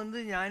அவன் வந்து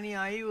ஞானி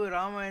ஆகி ஒரு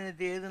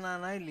ராமாயணத்தை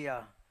எழுதுனானா இல்லையா?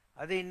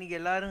 அதை இன்னைக்கு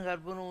எல்லாரும்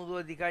கற்பனை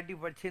உதுவத்தி காட்டி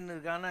படிச்சுன்னு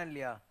இருக்கானா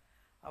இல்லையா?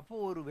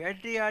 அப்போது ஒரு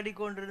வேட்டையாடி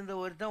கொண்டிருந்த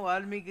ஒருத்தன்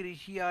வால்மீகி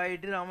ரிஷி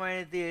ஆகிட்டு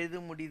ராமாயணத்தை எழுத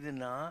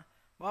முடியுதுன்னா,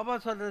 பாபா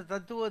சொல்கிற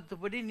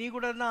தத்துவத்துப்படி நீ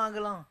கூட தான்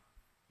ஆகலாம்.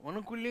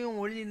 உனக்குள்ளேயும்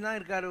ஒழிஞ்சுன்னு தான்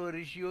இருக்காரு ஒரு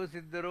ரிஷியோ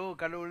சித்தரோ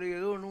கடவுளோ,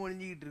 ஏதோ ஒன்று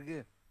ஒழிஞ்சிக்கிட்டு இருக்கு.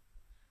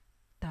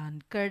 தான்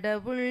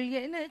கடவுள்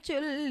என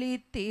சொல்லி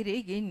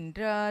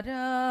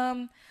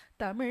திரிகின்றாராம்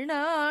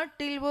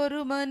தமிழ்நாட்டில் ஒரு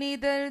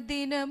மனிதர்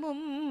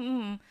தினமும்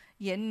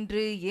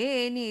என்று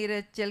ஏன்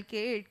இரைச்சல்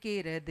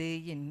கேட்கிறது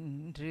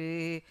என்று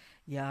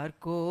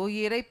யார்கோ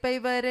இறைப்பை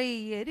வரை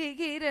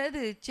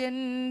எரிகிறது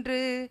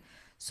சென்று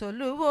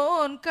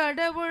சொல்லுவோன்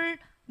கடவுள்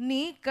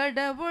நீ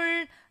கடவுள்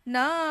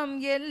நாம்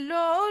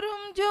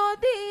எல்லோரும்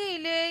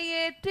ஜோதியிலே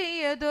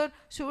ஏற்றியதோர்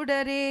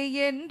சுடரே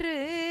என்று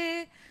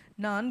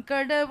நான்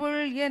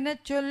கடவுள்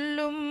எனச்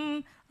சொல்லும்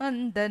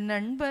அந்த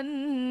நண்பன்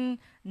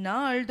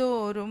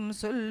நாள்தோறும்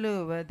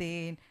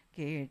சொல்லுவதேன்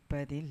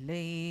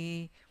கேட்பதில்லை.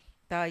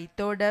 தாய்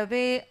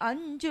தொடவே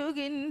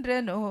அஞ்சுகின்ற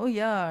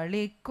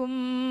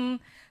நோயாளிக்கும்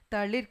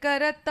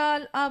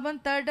தளிர்கரத்தால்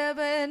அவன் தடவ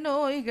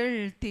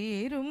நோய்கள்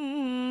தீரும்.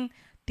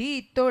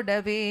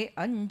 தீத்தொடவே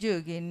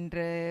அஞ்சுகின்ற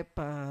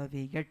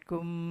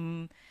பாவிகட்கும்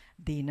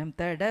தினம்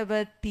தடவ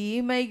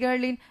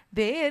தீமைகளின்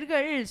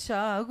வேர்கள்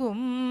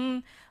சாகும்.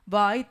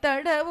 வாய்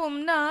தடவும்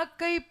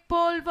நாக்கை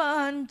போல்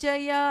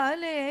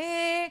வாஞ்சையாலே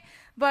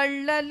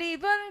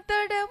வள்ளலிவன்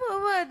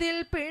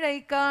தடவுவதில் பிழை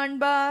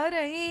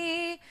காண்பாரை.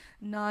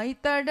 நாய்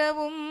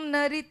தடவும்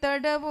நரி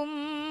தடவும்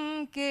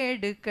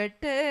கேடு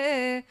கட்ட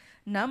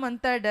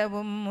நமன்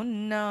தடவும்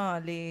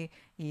முன்னாலே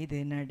இது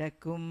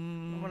நடக்கும்.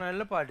 ரொம்ப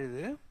நல்ல பாட்டு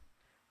இது.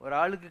 ஒரு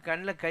ஆளுக்கு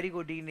கண்ணில் கறி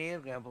கொட்டிக்கினே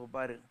இருக்கேன். இப்போ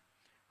பாரு,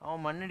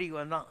 அவன் மண்ணடிக்கு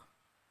வந்தான்.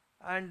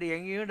 அண்டு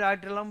எங்கேயும்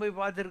டாக்டர்லாம் போய்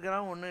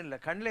பார்த்துருக்குறான், ஒன்றும் இல்லை.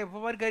 கண்ணில் எப்போ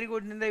பாரு கறி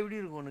கொட்டினிருந்தா எப்படி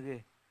இருக்கும் உனக்கு?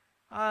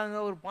 அங்கே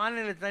ஒரு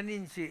பானையில் தண்ணி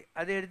இருந்துச்சு,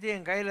 அதை எடுத்து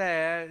என் கையில்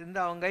இருந்து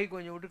அவன் கை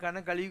கொஞ்சம் விட்டு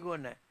கண்ணை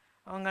கழுவிக்கோன்னேன்.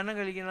 அவன் கண்ணை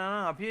கழிக்கினானா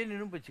அப்பயே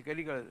நின்று போச்சு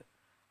கறி கழுது.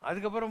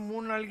 அதுக்கப்புறம்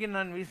 3 நாளைக்கு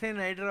நான்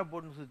விசைன் ஹைட்ரா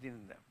போட்டுன்னு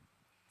சுற்றிருந்தேன்.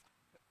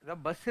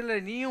 இதான் பஸ்ஸில்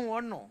நீயும்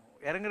ஓடணும்,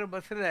 இறங்குற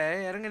பஸ்ஸில்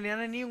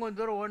இறங்குனியானா நீயும்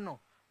கொஞ்சம் தூரம்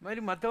ஓடணும். இது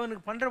மாதிரி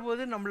மற்றவனுக்கு பண்ணுற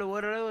போது நம்மளை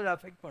ஓரளவு ஒரு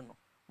அஃபெக்ட் பண்ணும்,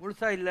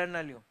 முழுசாக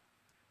இல்லைன்னாலையும்.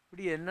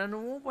 இப்படி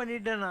என்னென்னமோ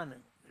பண்ணிட்டேன் நான்.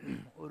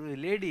 ஒரு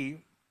லேடி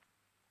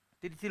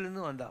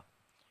திருச்சியிலேருந்து வந்தா.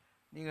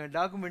 நீங்கள்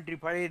டாக்குமெண்ட்ரி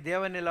பழைய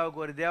தேவநிலாவுக்கு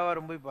ஒரு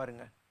தேவாரம் போய்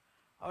பாருங்கள்.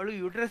 அவளுக்கு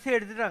யுட்ரஸே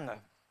எடுத்துட்டாங்க.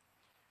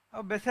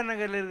 அவள் பெசன்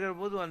நகரில் இருக்கிற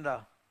போது வந்தா.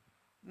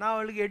 நான்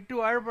அவளுக்கு 8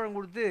 வாழைப்பழம்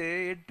கொடுத்து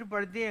 8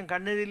 பழத்தையும் என்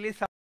கண்ணெதிரிலே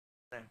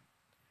சாப்பிட்டேன்.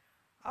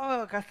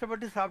 அவள்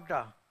கஷ்டப்பட்டு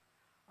சாப்பிட்டா.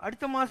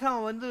 அடுத்த மாதம்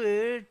அவன் வந்து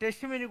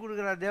டெஸ்ட் பண்ணி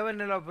கொடுக்குறா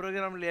தேவநிலா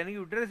ப்ரோக்ராமில்.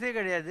 எனக்கு யுட்ரஸே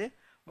கிடையாது,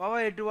 பாபா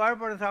 8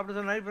 வாழைப்பழம் சாப்பிட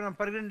சொன்னார், இப்போ நான்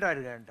ப்ரெக்னெண்ட்டாக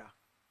இருக்கேன்ட்டா.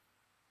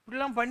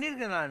 இப்படிலாம்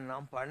பண்ணியிருக்கேன்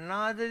நான்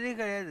பண்ணாததே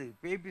கிடையாது.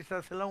 பேபி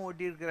சாஸ் எல்லாம்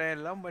ஓட்டியிருக்கிறேன்,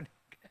 எல்லாம் பண்ணியிருக்கேன்,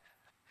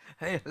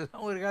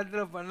 எல்லாம் ஒரு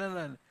காலத்தில் பண்ணேன்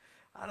நான்.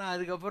 ஆனால்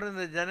அதுக்கப்புறம்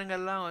இந்த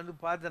ஜனங்கள்லாம் வந்து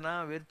பார்த்தேன்னா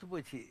வெறுத்து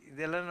போச்சு.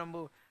 இதெல்லாம்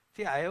நம்ம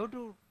I have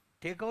to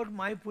take out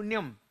my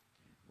புண்ணியம்.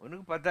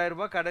 உனக்கு 10,000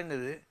 ரூபாய்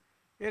கடங்குது,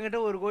 என்கிட்ட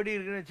 1 கோடி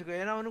இருக்குன்னு வச்சுக்கோ.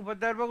 ஏன்னா உனக்கு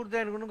 10,000 ரூபாய்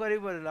கொடுத்தா எனக்கு ஒன்றும்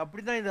குறைய போதில்லை.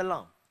 அப்படி தான்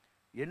இதெல்லாம்.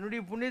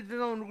 என்னுடைய புண்ணியத்தை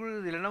தான் உனக்கு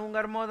கொடுக்குது, இல்லைன்னா உங்கள்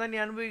கர்மாவை தான் நீ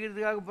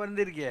அனுபவிக்கிறதுக்காக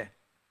பிறந்திருக்கே.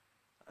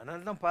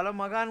 அதனால தான் பல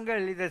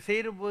மகான்கள் இதை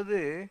செய்கிற போது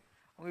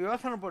அவங்க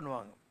யோசனை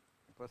பண்ணுவாங்க.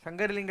 இப்போ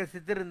சங்கரலிங்க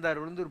சித்தர் இருந்தார்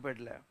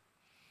உளுந்தூர்பேட்டில்.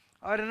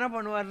 அவர் என்ன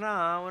பண்ணுவார்னா,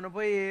 அவனை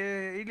போய்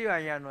இட்லி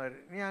வாங்கியானுவார்.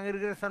 நீ அங்கே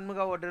இருக்கிற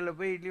சண்முகா ஹோட்டலில்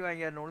போய் இட்லி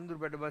வாங்கியாரணும்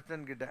உளுந்தூர்பேட்டை பஸ்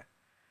ஸ்டாண்ட் கிட்ட.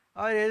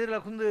 அவர்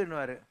எதிரில்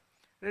குந்துன்னுவார்.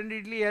 2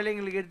 இட்லி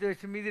ஏழைங்களுக்கு எடுத்து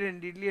வச்சு மீதி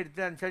 2 இட்லி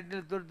எடுத்து அந்த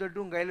சட்னியில்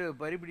தொட்டு உங்கள் கையில்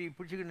வைப்பார். இப்படி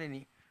பிடிச்சிக்கணும்,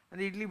 நீ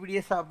அந்த இட்லி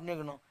இப்படியே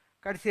சாப்பிட்டுக்கணும்.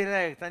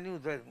 கடைசியில் தண்ணி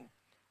ஊற்றுவாரு.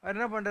 அவர்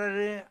என்ன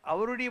பண்ணுறாரு,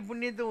 அவருடைய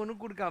புண்ணியத்தை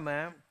உனக்கு கொடுக்காம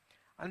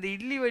அந்த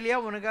இட்லி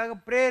வழியாக உனக்காக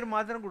ப்ரேயர்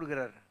மாத்திரம்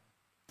கொடுக்குறாரு.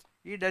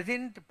 he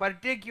doesn't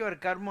partake your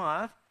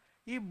karmas,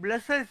 he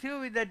blesses you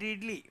with that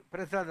idli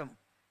பிரசாதம்.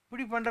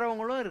 இப்படி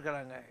பண்ணுறவங்களும்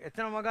இருக்கிறாங்க.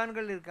 எத்தனை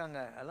மகான்கள் இருக்காங்க,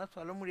 அதெல்லாம்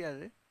சொல்ல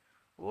முடியாது.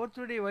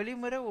 ஒவ்வொருத்தருடைய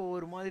வழிமுறை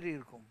ஒவ்வொரு மாதிரி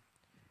இருக்கும்.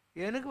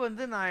 எனக்கு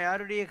வந்து நான்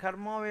யாருடைய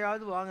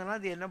கர்மாவையாவது வாங்கினா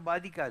அது என்ன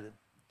பாதிக்காது.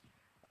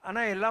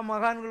 ஆனால் எல்லா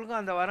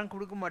மகான்களுக்கும் அந்த வரம்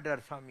கொடுக்க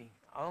மாட்டார் சாமி.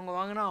 அவங்க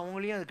வாங்கினா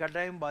அவங்களையும் அது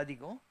கட்டாயம்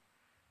பாதிக்கும்.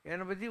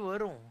 என்னை பற்றி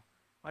வரும்,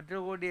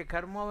 மற்றவர்களுடைய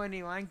கர்மாவை நீ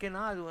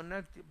வாங்கிக்கினா அது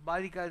ஒன்றும்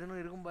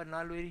பாதிக்காதுன்னு இருக்கும் பாரு.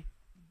 4 வரி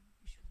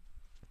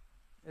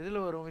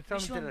எதில் வரும்?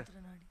 விஸ்வாமித்திரர்.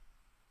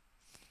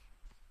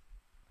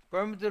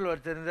 கோயம்புத்தூர்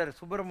ஒருத்தர் இருந்தார்,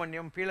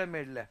 சுப்பிரமணியம்,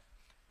 பீளமேடில்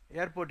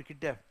ஏர்போர்ட்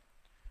கிட்ட.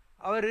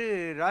 அவர்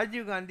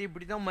ராஜீவ்காந்தி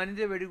இப்படி தான்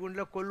மனித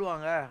வெடிகுண்டில்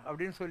கொல்லுவாங்க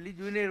அப்படின்னு சொல்லி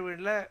ஜூனியர்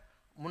வீட்டில்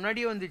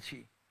முன்னாடியே வந்துச்சு.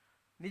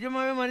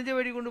 நிஜமாகவே மனித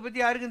வெடிகுண்டு பற்றி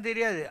யாருக்கும்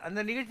தெரியாது. அந்த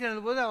நிகழ்ச்சி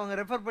நடந்தபோது அவங்க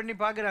ரெஃபர் பண்ணி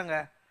பார்க்குறாங்க.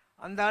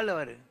 அந்த ஆள்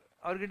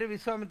அவர்கிட்ட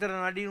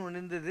விஸ்வாமித்திரன் நாடின்னு ஒன்று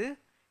இருந்தது.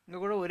 இங்கே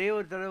கூட ஒரே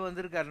ஒரு தடவை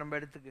வந்திருக்கார் நம்ம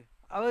இடத்துக்கு.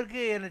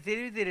 அவருக்கு எனக்கு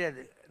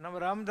தெரியாது. நம்ம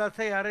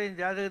ராமதாஸை யாரோ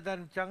என் ஜாதகத்தை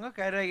அனுப்பிச்சாங்க,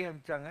 கைராகி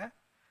அனுப்பிச்சாங்க.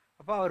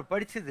 அப்போ அவர்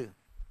படித்தது,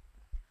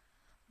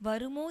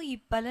 வருமோ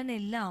இப்பலன்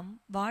எல்லாம்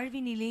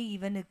வாழ்வினிலே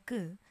இவனுக்கு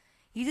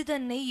இது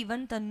தன்னை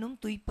இவன் தன்னும்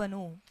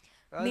துய்ப்பனோ.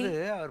 அதாவது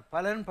அவர்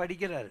பலன்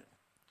படிக்கிறார்.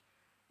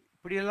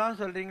 இப்படியெல்லாம்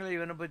சொல்கிறீங்களே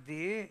இவனை பற்றி,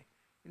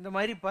 இந்த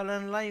மாதிரி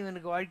பலன்லாம்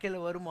இவனுக்கு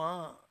வாழ்க்கையில் வருமா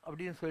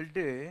அப்படின்னு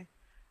சொல்லிட்டு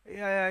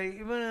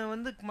இவன்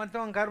வந்து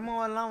மற்றவங்க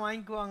கர்மாவெல்லாம்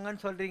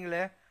வாங்கிக்குவாங்கன்னு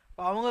சொல்கிறீங்களே,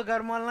 இப்போ அவங்க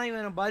கர்மாவெல்லாம்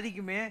இவனை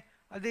பாதிக்குமே,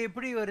 அதை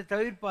எப்படி இவர்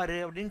தவிர்ப்பார்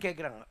அப்படின்னு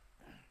கேட்குறாங்க.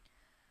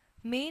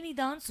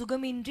 மேனிதான்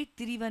சுகமின்றி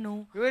திரிவனோ.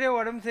 இவரே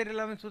உடம்பு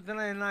சரியில்லாமல்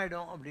சுத்தினா என்ன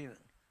ஆகிடும் அப்படின்னு.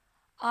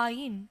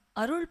 ஆயின்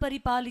அருள்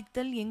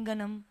பரிபாலித்தல்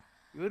எங்கனம்.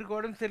 இவருக்கு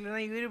உடம்பு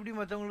சரியில்லைன்னா இவர் எப்படி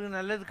மற்றவங்களுக்கு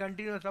நல்லது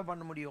கண்டினியூஸாக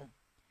பண்ண முடியும்?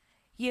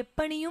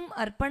 எப்பணியும்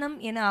அர்ப்பணம்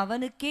என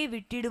அவனுக்கே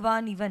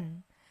விட்டிடுவான் இவன்.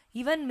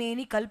 இவன்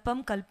மேனி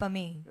கல்பம்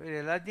கல்பமே. இவர்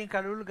எல்லாத்தையும்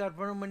கடவுளுக்கு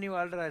அர்ப்பணம் பண்ணி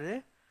வாழ்கிறாரு.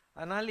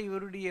 அதனால்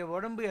இவருடைய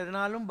உடம்பு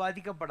எதனாலும்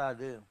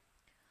பாதிக்கப்படாது.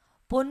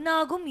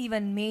 பொன்னாகும்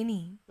இவன் மேனி.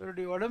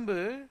 இவருடைய உடம்பு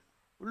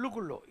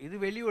உள்ளுக்குள்ளோ, இது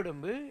வெளி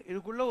உடம்பு,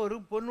 இதுக்குள்ளே ஒரு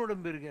பொன்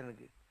உடம்பு இருக்குது.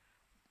 எனக்கு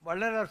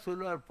வள்ளலார்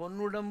சொல்லுவார்,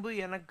 பொன்னுடம்பு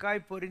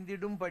எனக்காய்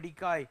பொருந்திடும்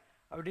படிக்காய்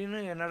அப்படின்னு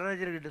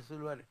நடராஜர்கிட்ட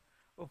சொல்லுவார்.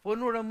 இப்போ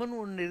பொன்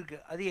உடம்புன்னு ஒன்று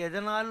இருக்குது. அது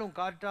எதனாலும்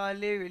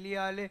காற்றாலே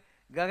வெளியாலே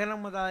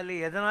ககனமதாலே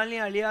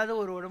எதனாலையும் அழியாத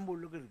ஒரு உடம்பு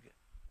உள்ளுக்கு இருக்குது.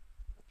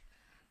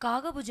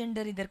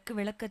 காகபுஜண்டர் இதற்கு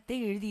விளக்கத்தை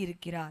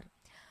எழுதியிருக்கிறார்.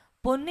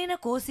 பொன்னின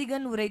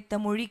கோசிகன் உரைத்த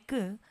மொழிக்கு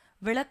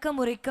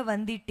விளக்கமுரைக்க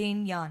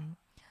வந்திட்டேன் யான்.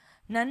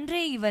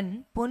 நன்றே இவன்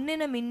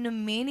பொன்னின மின்னும்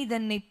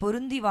மேனிதன்னை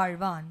பொருந்தி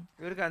வாழ்வான்.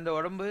 இவருக்கு அந்த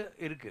உடம்பு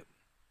இருக்கு.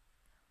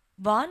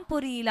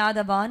 வான்பொறி இல்லாத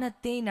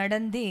வானத்தே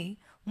நடந்தே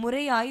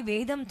முறையாய்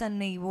வேதம்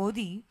தன்னை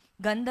ஓதி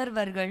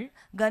கந்தர்வர்கள்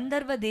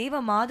கந்தர்வ தேவ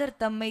மாதர்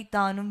தம்மை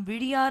தானும்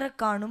விழியார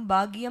காணும்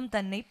பாக்கியம்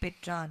தன்னை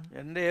பெற்றான்.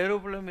 எந்த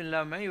ஏரோப்ளேனும்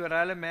இல்லாமல்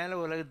இவரால் மேலே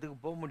உலகத்துக்கு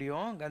போக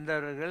முடியும்.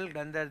 கந்தர்வர்கள்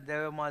கந்தர்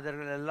தேவ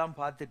மாதர்கள் எல்லாம்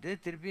பார்த்துட்டு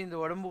திருப்பி இந்த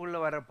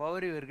உடம்புக்குள்ளே வர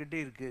பவர் இவர்கிட்ட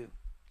இருக்கு.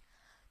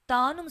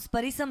 தானும்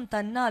ஸ்பரிசம்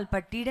தன்னால்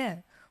பட்டிட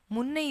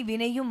முன்னை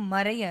வினையும்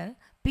மறைய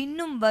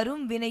பின்னும்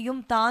வரும்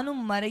வினையும்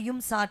தானும்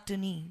மறையும் சாற்று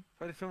நீ.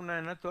 ஸ்பரிசம்னா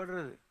என்ன?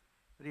 தொடுறது.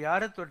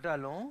 யாரை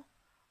தொட்டாலும்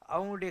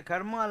அவங்களுடைய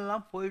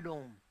கர்மாலாம்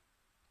போயிடும்.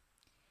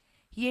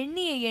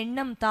 எண்ணிய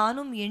எண்ணம்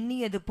தானும்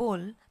எண்ணியது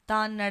போல்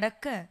தான்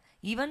நடக்க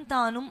இவன்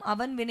தானும்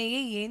அவன்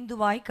வினையை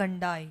ஏந்துவாய்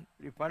கண்டாய்.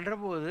 இப்படி பண்ணுற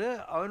போது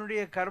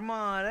அவனுடைய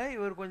கர்மால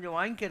இவர் கொஞ்சம்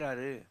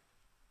வாங்கிக்கிறாரு.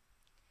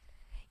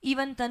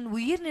 இவன் தன்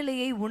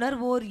உயிர்நிலையை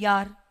உணர்வோர்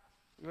யார்?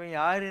 இவன்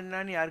யார்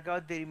என்னன்னு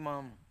யாருக்காவது தெரியுமா?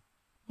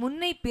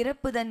 முன்னை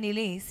பிறப்பு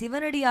தன்னிலே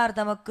சிவனடியார்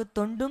தமக்கு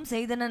தொண்டும்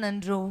செய்தன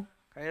நன்றோ.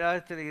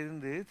 கைலாசத்தில்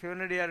இருந்து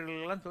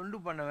சிவனடியார்களுக்கெல்லாம் தொண்டு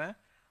பண்ணுவேன்.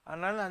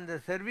 அதனால் அந்த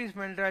சர்வீஸ்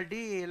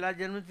மென்டாலிட்டி எல்லா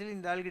ஜென்மத்திலும்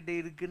இந்த ஆள்கிட்ட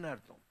இருக்குன்னு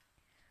அர்த்தம்.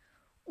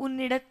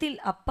 உன்னிடத்தில்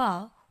அப்பா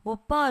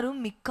ஒப்பாரும்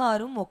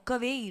மிக்காரும்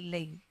ஒக்கவே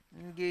இல்லை.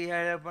 இங்கே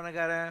ஏழை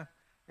பணக்காரன்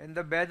எந்த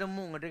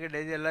பேதமும் உங்கள்கிட்ட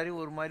கிடையாது. எல்லாரையும்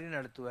ஒரு மாதிரி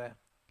நடத்துவேன்.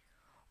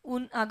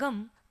 உன்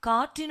அகம்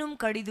காற்றினும்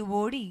கடிது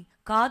ஓடி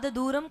காத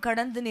தூரம்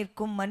கடந்து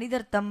நிற்கும்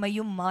மனிதர்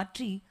தம்மையும்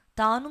மாற்றி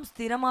தானும்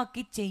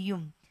ஸ்திரமாக்கிச்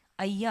செய்யும்.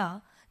 ஐயா,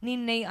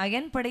 நின்னை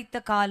அயன் படைத்த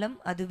காலம்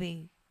அதுவே.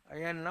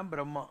 அயன்னா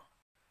பிரம்மா.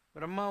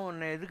 பிரம்மா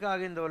உன்னை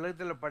எதுக்காக இந்த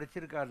உலகத்தில்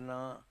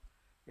படைச்சிருக்காருன்னா,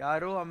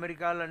 யாரோ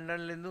அமெரிக்கா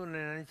லண்டன்லேருந்து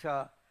உன்னை நினச்சா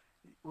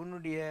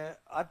உன்னுடைய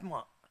ஆத்மா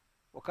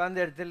உட்காந்த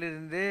இடத்துல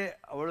இருந்து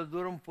அவ்வளோ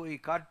தூரம் போய்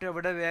காற்றை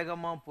விட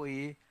வேகமாக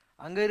போய்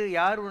அங்கே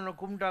யார் உன்னை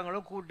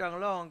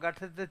கூப்பிட்டாங்களோ அவன்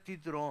கஷ்டத்தை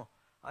தீத்துரும்.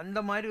 அந்த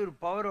மாதிரி ஒரு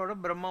பவரோட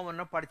பிரம்மா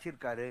உன்னை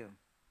படைச்சிருக்காரு.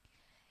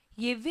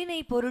 எவ்வினை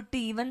பொருட்டு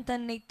இவன்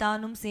தன்னை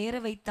தானும் சேர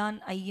வைத்தான்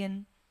ஐயன்.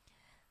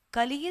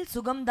 கலியில்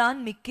சுகம்தான்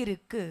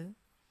மிக்கிருக்கு.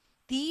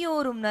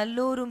 தீயோரும்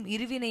நல்லோரும்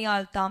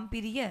இருவினையால் தாம்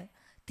பிரிய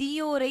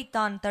தீயோரை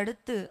தான்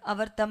தடுத்து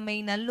அவர் தம்மை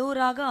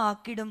நல்லோராக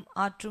ஆக்கிடும்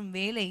ஆற்றும்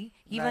வேலை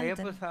இவன்.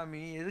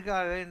 ஐயப்பசாமி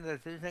எதுக்காக இந்த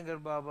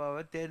சிவசங்கர்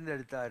பாபாவை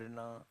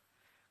தேர்ந்தெடுத்தாருன்னா,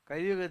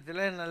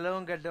 கலியுகத்தில்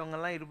நல்லவங்க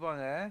கெட்டவங்கெல்லாம்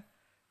இருப்பாங்க.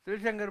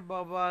 சிவசங்கர்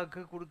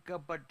பாபாவுக்கு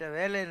கொடுக்கப்பட்ட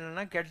வேலை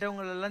என்னென்னா,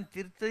 கெட்டவங்களெல்லாம்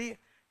திருத்தி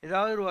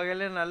ஏதாவது ஒரு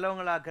வகையில்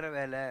நல்லவங்களாக்குற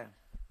வேலை.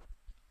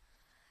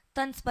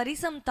 தன்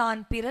ஸ்பரிசம்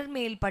தான் பிறர்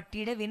மேல்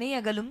பட்டிட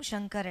வினையகலும்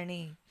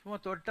சங்கரனே. சும்மா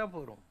தொட்டா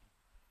போகிறோம்.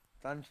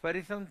 தன்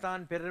ஸ்பரிசம்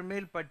தான் பிறர்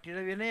மேல் பட்டிட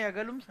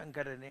வினையகலும்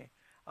சங்கரனே.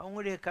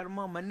 அவங்களுடைய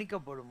கர்மா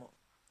மன்னிக்கப்படுமோ.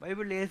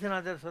 பைபிள்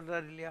ஏசுநாதர்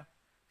சொல்கிறார் இல்லையா,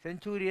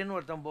 செஞ்சுரியன்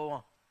ஒருத்தன்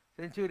போவான்.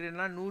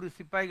 செஞ்சுரியன்னா 100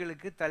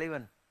 சிப்பாய்களுக்கு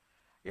தலைவன்.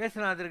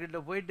 ஏசுநாதர்கிட்ட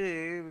போயிட்டு,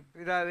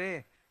 பிதாவே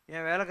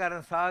என்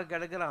வேலைக்காரன் சாக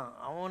கிடக்கிறான்,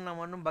 அவன்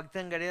நம்ம ஒன்றும்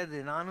பக்தன் கிடையாது,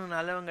 நானும்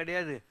நல்லவன்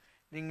கிடையாது,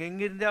 நீங்கள்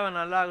எங்கேருந்தே அவன்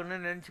நல்லா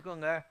ஆகணும்னு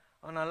நினச்சிக்கோங்க,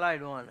 அவன் நல்லா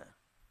ஆகிடுவான்னு.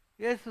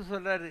 ஏசு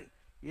சொல்கிறாரு,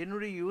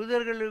 என்னுடைய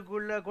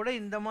யூதர்களுக்குள்ள கூட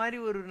இந்த மாதிரி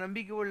ஒரு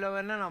நம்பிக்கை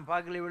உள்ளவனை நான்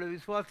பார்க்கல, இவ்வளோ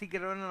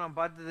விசுவாசிக்கிறவனை நான்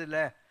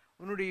பார்த்ததில்லை,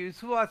 உன்னுடைய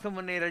விசுவாசம்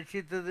உன்னை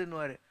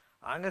ரட்சித்ததுன்னுவார்.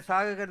 அங்கே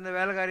சாக கிடந்த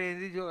வேலைக்காரன்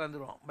எந்திரிச்சு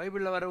உட்காந்துருவான்.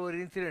 பைபிளில் வர ஒரு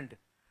இன்சிடெண்ட்.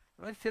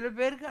 அது மாதிரி சில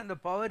பேருக்கு அந்த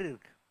பவர்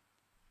இருக்கு.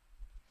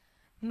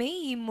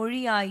 மெய்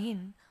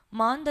இம்மொழியாயின்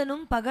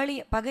மாந்தனும்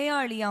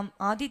பகையாளியாம்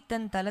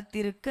ஆதித்தன்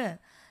தலத்திருக்க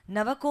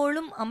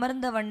நவகோளும்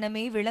அமர்ந்த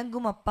வண்ணமே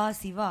விளங்கும் அப்பா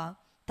சிவா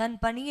தன்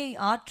பணியை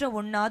ஆற்ற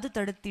ஒண்ணாது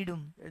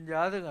தடுத்திடும். என்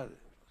ஜாதகம் அது.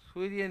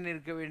 சூரியன்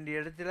இருக்க வேண்டிய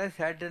இடத்துல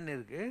சேட்டன்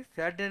இருக்குது,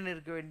 சேட்டன்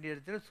இருக்க வேண்டிய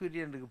இடத்துல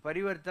சூரியன் இருக்குது.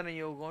 பரிவர்த்தனை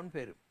யோகம்னு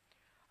பேர்.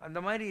 அந்த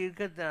மாதிரி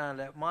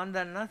இருக்கிறதுனால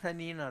மாந்தன்னா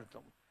சனின்னு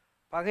அர்த்தம்.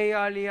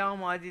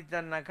 பகையாளியாம்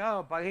ஆதித்தன்னாக்கா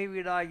பகை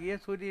வீடாகிய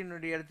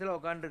சூரியனுடைய இடத்துல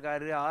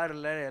உட்காந்துருக்காரு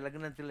 6ல்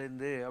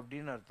லக்னத்திலேருந்து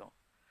அப்படின்னு அர்த்தம்.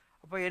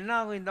 அப்போ என்ன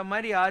ஆகும், இந்த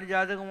மாதிரி யார்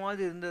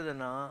ஜாதகமாவது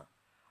இருந்ததுன்னா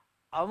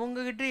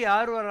அவங்கக்கிட்ட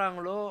யார்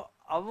வர்றாங்களோ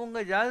அவங்க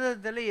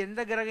ஜாதகத்தில் எந்த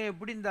கிரகம்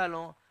எப்படி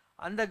இருந்தாலும்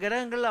அந்த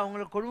கிரகங்கள்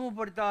அவங்கள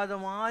கொடுமைப்படுத்தாத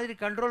மாதிரி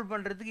கண்ட்ரோல்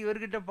பண்ணுறதுக்கு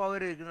இவர்கிட்ட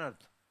பவர் இருக்குன்னு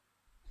அர்த்தம்.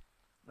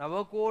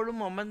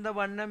 நவக்கோளும் அமர்ந்த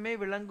வண்ணமே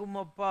விளங்கும்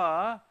அப்பா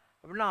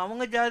அப்படின்னா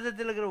அவங்க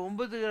ஜாதகத்தில் இருக்கிற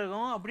 9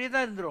 கிரகம் அப்படியே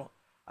தான் இருந்துடும்,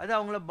 அது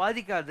அவங்கள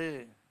பாதிக்காது.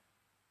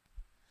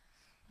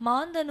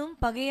 மாந்தனும்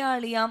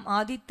பகையாளியாம்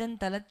ஆதித்தன்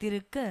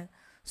தலத்திருக்க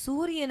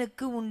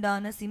சூரியனுக்கு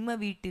உண்டான சிம்ம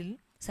வீட்டில்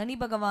சனி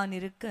பகவான்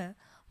இருக்க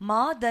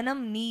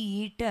மாதனம் நீ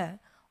ஈட்ட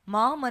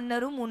மா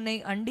மன்னரும் உன்னை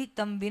அண்டித்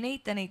தம் வினை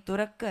தனை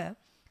துறக்க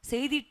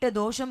செய்திட்ட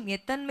தோஷம்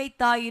எத்தன்மை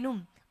தாயினும்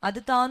அது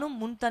தானும்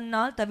முன்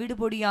தன்னால்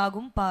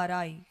தவிடுபொடியாகும்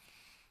பாராய்.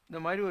 இந்த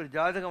மாதிரி ஒரு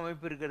ஜாதக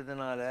அமைப்பு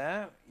இருக்கிறதுனால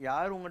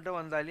யார் உங்கள்கிட்ட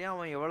வந்தாலையும்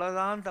அவன்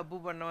எவ்வளோதான் தப்பு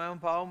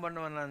பண்ணவன் பாவம்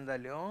பண்ணவனாக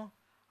இருந்தாலும்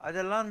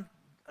அதெல்லாம்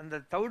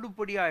அந்த தவிடு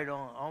பொடி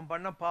ஆகிடும். அவன்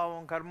பண்ண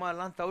பாவம்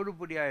கர்மாலாம் தவிடு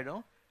பொடி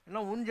ஆகிடும்.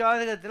 ஏன்னா உன்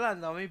ஜாதகத்தில்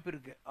அந்த அமைப்பு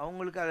இருக்குது,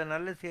 அவங்களுக்கு அதை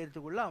நல்ல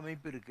செய்யறதுக்குள்ள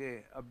அமைப்பு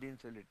இருக்குது அப்படின்னு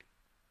சொல்லிட்டு.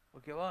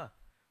 ஓகேவா?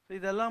 ஸோ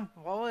இதெல்லாம்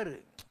பவர்.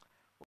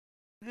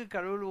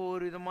 கடவுள்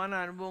ஒவ்வொரு விதமான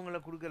அனுபவங்களை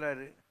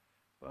கொடுக்குறாரு.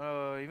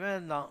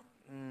 இவன் தான்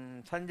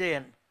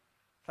சஞ்சயன்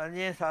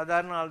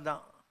சாதாரண ஆள்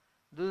தான்.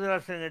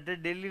 தூதராஷ்டிரங்கிட்ட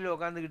டெல்லியில்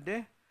உட்காந்துக்கிட்டு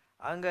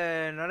அங்கே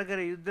நடக்கிற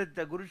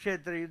யுத்தத்தை,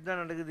 குருஷேத்திர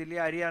யுத்தம் நடக்குது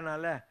இல்லையா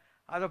ஹரியானாவில்,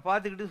 அதை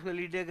பார்த்துக்கிட்டு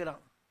சொல்லிகிட்டே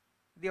இருக்கிறான்.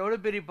 இது எவ்வளோ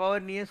பெரிய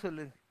பவர் நீயே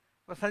சொல்லு.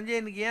 இப்போ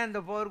சஞ்சயனுக்கு ஏன்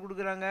அந்த பவர்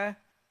கொடுக்குறாங்க?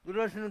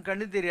 துர்வாசனுக்கு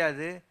கண்ணு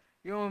தெரியாது,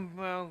 இவன்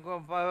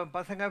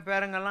பசங்க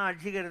பேரங்கெல்லாம்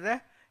அடிச்சுக்கிறத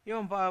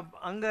இவன்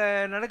அங்கே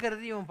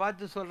நடக்கிறது இவன்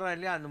பார்த்து சொல்கிறான்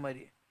இல்லையா. அந்த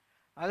மாதிரி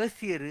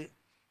அகஸ்தியர்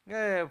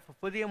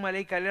புதிய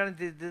மலை கல்யாண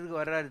தீர்த்தத்துக்கு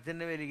வர்றாரு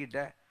திருநெல்வேலிக்கிட்ட.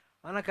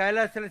 ஆனால்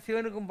கைலாசத்தில்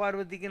சிவனுக்கும்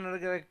பார்வதிக்கும்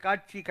நடக்கிற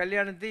காட்சி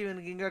கல்யாணத்தை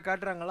இவனுக்கு இங்கே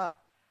காட்டுறாங்களா?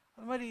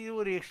 அது மாதிரி இது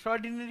ஒரு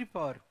எக்ஸ்ட்ராடினரி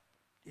பவர்.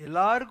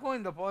 எல்லாருக்கும்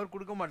இந்த பவர்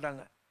கொடுக்க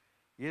மாட்டாங்க.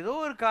 ஏதோ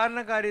ஒரு காரண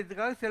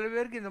காரியத்துக்காக சில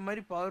பேருக்கு இந்த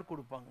மாதிரி பவர்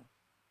கொடுப்பாங்க.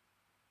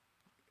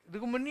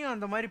 இதுக்கு முன்னையும்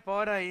அந்த மாதிரி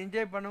பவரை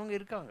என்ஜாய் பண்ணவங்க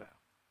இருக்காங்க.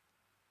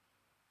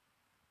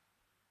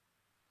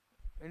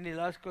 Any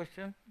last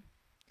question?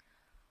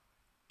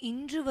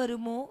 இன்று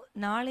வருமோ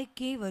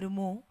நாளைக்கே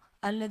வருமோ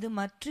அல்லது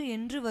மற்ற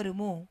என்று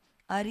வருமோ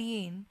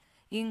அறியேன்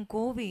என்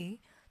கோவே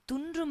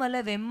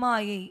துன்றுமல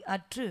வெம்மாயை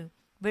அற்று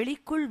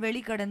வெளிக்குள்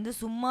வெளிக்கடந்து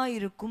சும்மா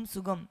இருக்கும்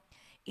சுகம்.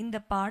 இந்த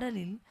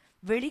பாடலில்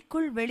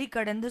வெளிக்குள்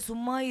வெளிக்கடந்து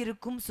சும்மா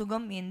இருக்கும்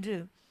சுகம் என்று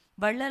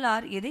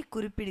வள்ளலார் எதை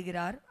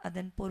குறிப்பிடுகிறார்?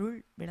 அதன் பொருள்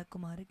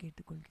விளக்குமாறு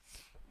கேட்டுக்கொள்கிறேன்.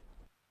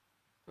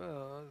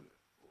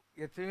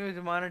 எத்தனையோ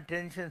விதமான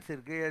டென்ஷன்ஸ்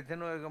இருக்குது,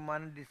 எத்தனையோ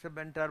விதமான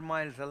டிஸ்டர்பன்ஸ்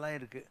டர்மாயில்ஸ் எல்லாம்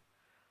இருக்குது.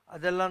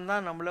 அதெல்லாம்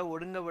தான் நம்மளை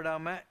ஒடுங்க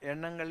விடாமல்,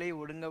 எண்ணங்களை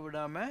ஒடுங்க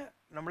விடாமல்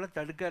நம்மளை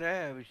தடுக்கிற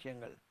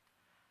விஷயங்கள்.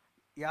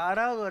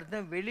 யாராவது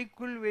ஒருத்தன்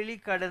வெளிக்குள் வெளி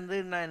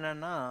கடந்துன்னா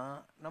என்னென்னா,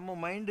 நம்ம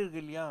மைண்டு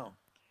இருக்கு இல்லையா,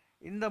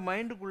 இந்த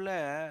மைண்டுக்குள்ளே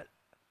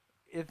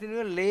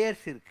எத்தனையோ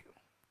லேயர்ஸ் இருக்குது.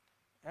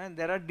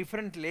 There are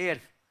different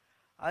layers.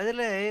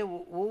 அதில்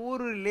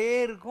ஒவ்வொரு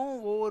லேயருக்கும்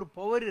ஒவ்வொரு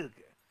பவர்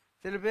இருக்குது.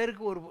 சில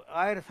பேருக்கு ஒரு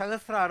 1000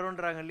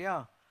 சகஸ்ராரம்ன்றாங்க இல்லையா,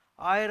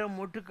 1000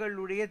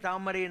 மொட்டுக்களுடைய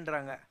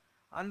தாமரைன்றாங்க.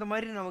 அந்த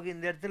மாதிரி நமக்கு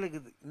இந்த இடத்துல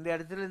இருக்குது. இந்த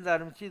இடத்துல இருந்து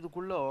ஆரம்பித்து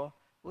இதுக்குள்ளே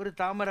ஒரு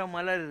தாமரை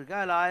மலர் இருக்குது,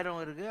 அதில்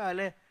 1000 இருக்குது.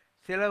 அதில்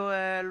சில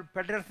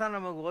பெட்டல்ஸ் தான்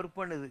நமக்கு ஒர்க்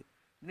பண்ணுது,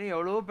 இன்னும்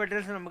எவ்வளவோ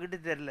பெட்டல்ஸ் நம்மக்கிட்ட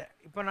தெரில.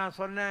 இப்போ நான்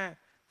சொன்ன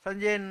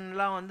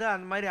சஞ்சயன்லாம் வந்து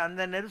அந்த மாதிரி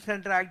அந்த நெர்வ்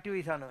சென்டர்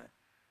ஆக்டிவைஸ் ஆனவன்.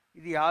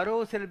 இது யாரோ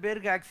சில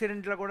பேருக்கு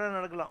ஆக்சிடெண்ட்டில் கூட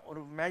நடக்கலாம்.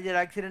 ஒரு மேஜர்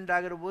ஆக்சிடெண்ட்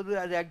ஆகிற போது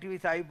அது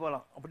ஆக்டிவைஸ் ஆகி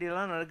போகலாம்,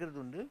 அப்படியெல்லாம் நடக்கிறது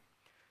உண்டு.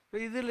 ஸோ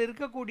இதில்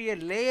இருக்கக்கூடிய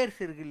லேயர்ஸ்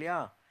இருக்கு இல்லையா,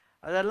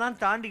 அதெல்லாம்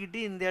தாண்டிக்கிட்டு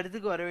இந்த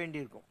இடத்துக்கு வர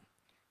வேண்டியிருக்கும்.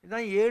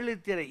 இதுதான் 7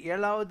 திரை,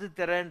 7வது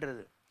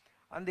திரைன்றது.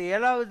 அந்த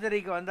 7வது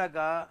திரைக்கு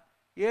வந்தாக்கா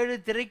 7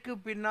 திரைக்கு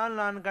பின்னால்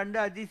நான் கண்ட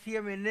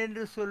அதிசயம்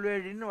என்னென்று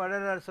சொல்வேன்னு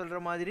வள்ளலார் சொல்கிற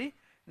மாதிரி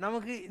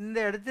நமக்கு இந்த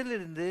இடத்துல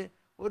இருந்து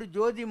ஒரு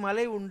ஜோதி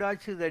மலை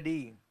உண்டாச்சுதடி.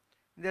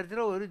 இந்த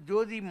இடத்துல ஒரு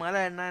ஜோதி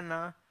மலை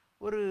என்னன்னா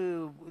ஒரு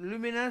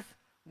லுமினஸ்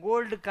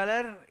கோல்டு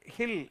கலர்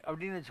ஹில்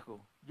அப்படின்னு வச்சுக்கோ.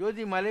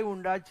 ஜோதி மலை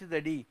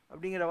உண்டாச்சுதடி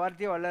அப்படிங்கிற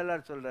வார்த்தையை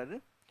வள்ளலார் சொல்கிறாரு.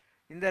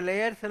 இந்த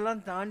லேயர்ஸ்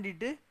எல்லாம்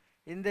தாண்டிட்டு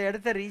இந்த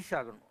இடத்த ரீச்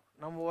ஆகணும்.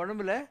 நம்ம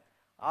உடம்புல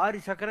 6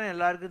 சக்கரம்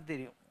எல்லாருக்கும்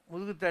தெரியும்,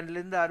 முதுகு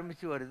தண்டிலேருந்து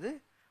ஆரம்பித்து வருது.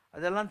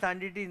 அதெல்லாம்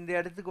தாண்டிட்டு இந்த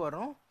இடத்துக்கு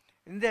வரோம்.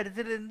 இந்த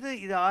இடத்துலேருந்து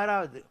இது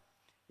 6வது,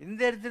 இந்த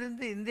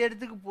இடத்துலேருந்து இந்த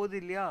இடத்துக்கு போகுது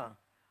இல்லையா.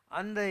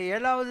 அந்த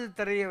 7வது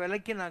திரையை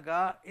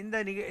விளக்கினாக்கா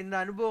இந்த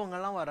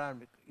அனுபவங்கள்லாம் வர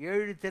ஆரம்பிக்கும்.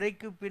 7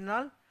 திரைக்கு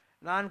பின்னால்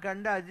நான்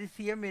கண்ட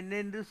அதிசயம்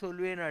என்னென்று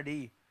சொல்வேன்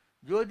அடி,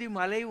 ஜோதி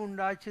மலை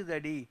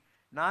உண்டாச்சுதடி,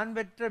 நான்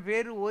பெற்ற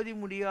பேர் ஓதி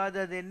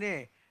முடியாததென்னே,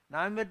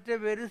 நான் பெற்ற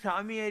பேர்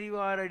சாமி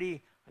அறிவாரடி,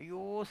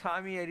 ஐயோ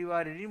சாமி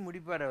அறிவாரடி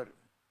முடிப்பார் அவர்.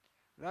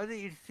 அதாவது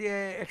it's A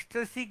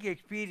எக்ஸ்டசிக்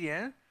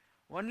experience,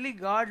 only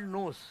God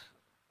nose.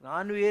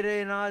 நான் வேறு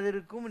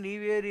எனாதிருக்கும் நீ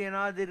வேறு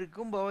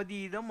எனாதிருக்கும்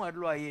பவதீதம்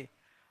அருள்வாயே.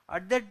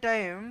 At that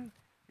time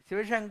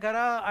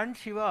Sivasankara and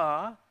Siva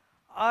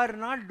R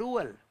not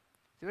dual.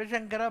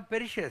 Sivasankara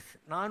perishes,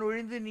 நான்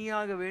ஒழிந்து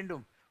நீயாக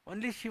வேண்டும்.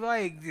 Only Siva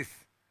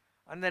exist.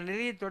 அந்த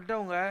நிலையை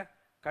தொட்டவங்க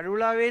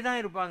கடவுளாகவே தான்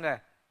இருப்பாங்க.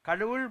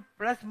 கடவுள்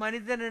ப்ளஸ்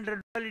மனிதன் என்ற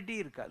டுவாலிட்டி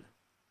இருக்காது.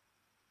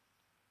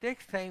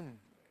 Takes time.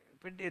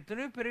 இப்போ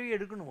எத்தனையோ பிறவி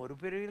எடுக்கணும், ஒரு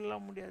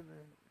பிறவிலாம் முடியாது.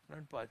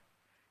 பாஸ்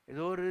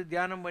ஏதோ ஒரு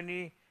தியானம் பண்ணி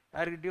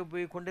யாருக்கிட்டேயோ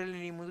போய்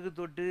குண்டலினி முதுகு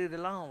தொட்டு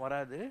இதெல்லாம்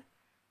வராது.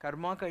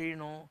 கர்மா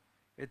கழியணும்.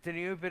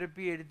 எத்தனையோ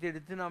பிறப்பி எடுத்து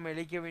எடுத்து நாம்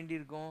இழைக்க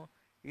வேண்டியிருக்கோம்.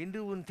 இன்று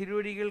உன்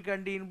திருவடிகள்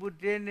கண்டு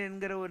இன்புற்றேன்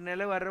என்கிற ஒரு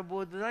நிலை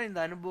வர்றபோது தான் இந்த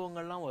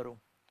அனுபவங்கள்லாம் வரும்.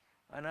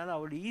 அதனால்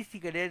அவ்வளோ ஈஸி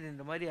கிடையாது.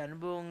 இந்த மாதிரி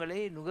அனுபவங்களை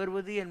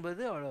நுகர்வது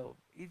என்பது அவ்வளோ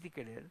ஈஸி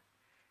கிடையாது.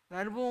 இந்த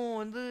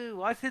அனுபவம் வந்து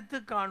வாசித்து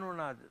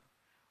காணணும்னா அது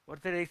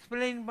ஒருத்தர்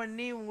எக்ஸ்பிளைன்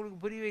பண்ணி உங்களுக்கு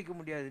புரிய வைக்க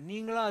முடியாது.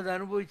 நீங்களும் அதை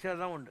அனுபவிச்சா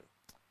தான் உண்டு.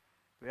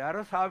 இப்போ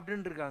யாரோ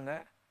சாப்பிட்டுன்னு இருக்காங்க,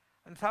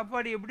 அந்த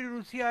சாப்பாடு எப்படி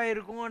ருசியாக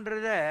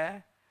இருக்கும்ன்றத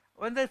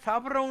வந்து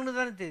சாப்பிட்றவங்கன்னு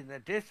தானே தெரியுது.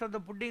 Taste of the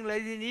pudding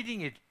lies in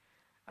eating it.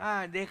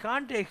 They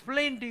Gantt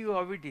explain to you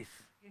how it is.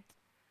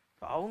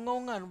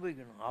 அவங்கவுங்க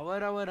அனுபவிக்கணும்.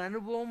 அவரவர்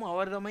அனுபவம்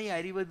அவர்தமை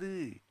அறிவது.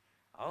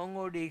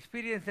 அவங்களுடைய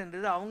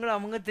எக்ஸ்பீரியன்ஸ்ன்றது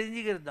அவங்க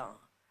தெரிஞ்சுக்கிறது தான்.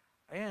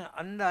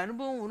 அந்த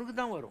அனுபவம் உனக்கு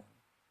தான் வரும்,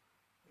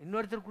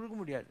 இன்னொருத்தர் கொடுக்க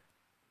முடியாது.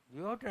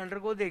 You have to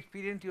undergo the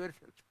experience your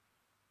self.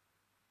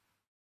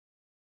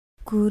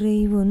 குறை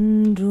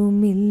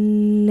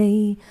ஒன்றுமில்லை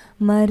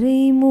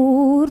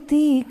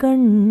மறைமூர்த்தி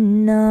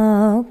கண்ணா,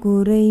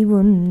 குறை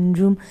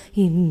ஒன்றும்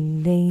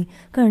இல்லை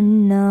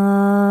கண்ணா,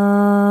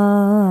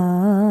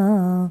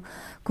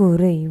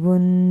 குறை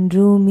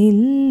ஒன்றுமில்லை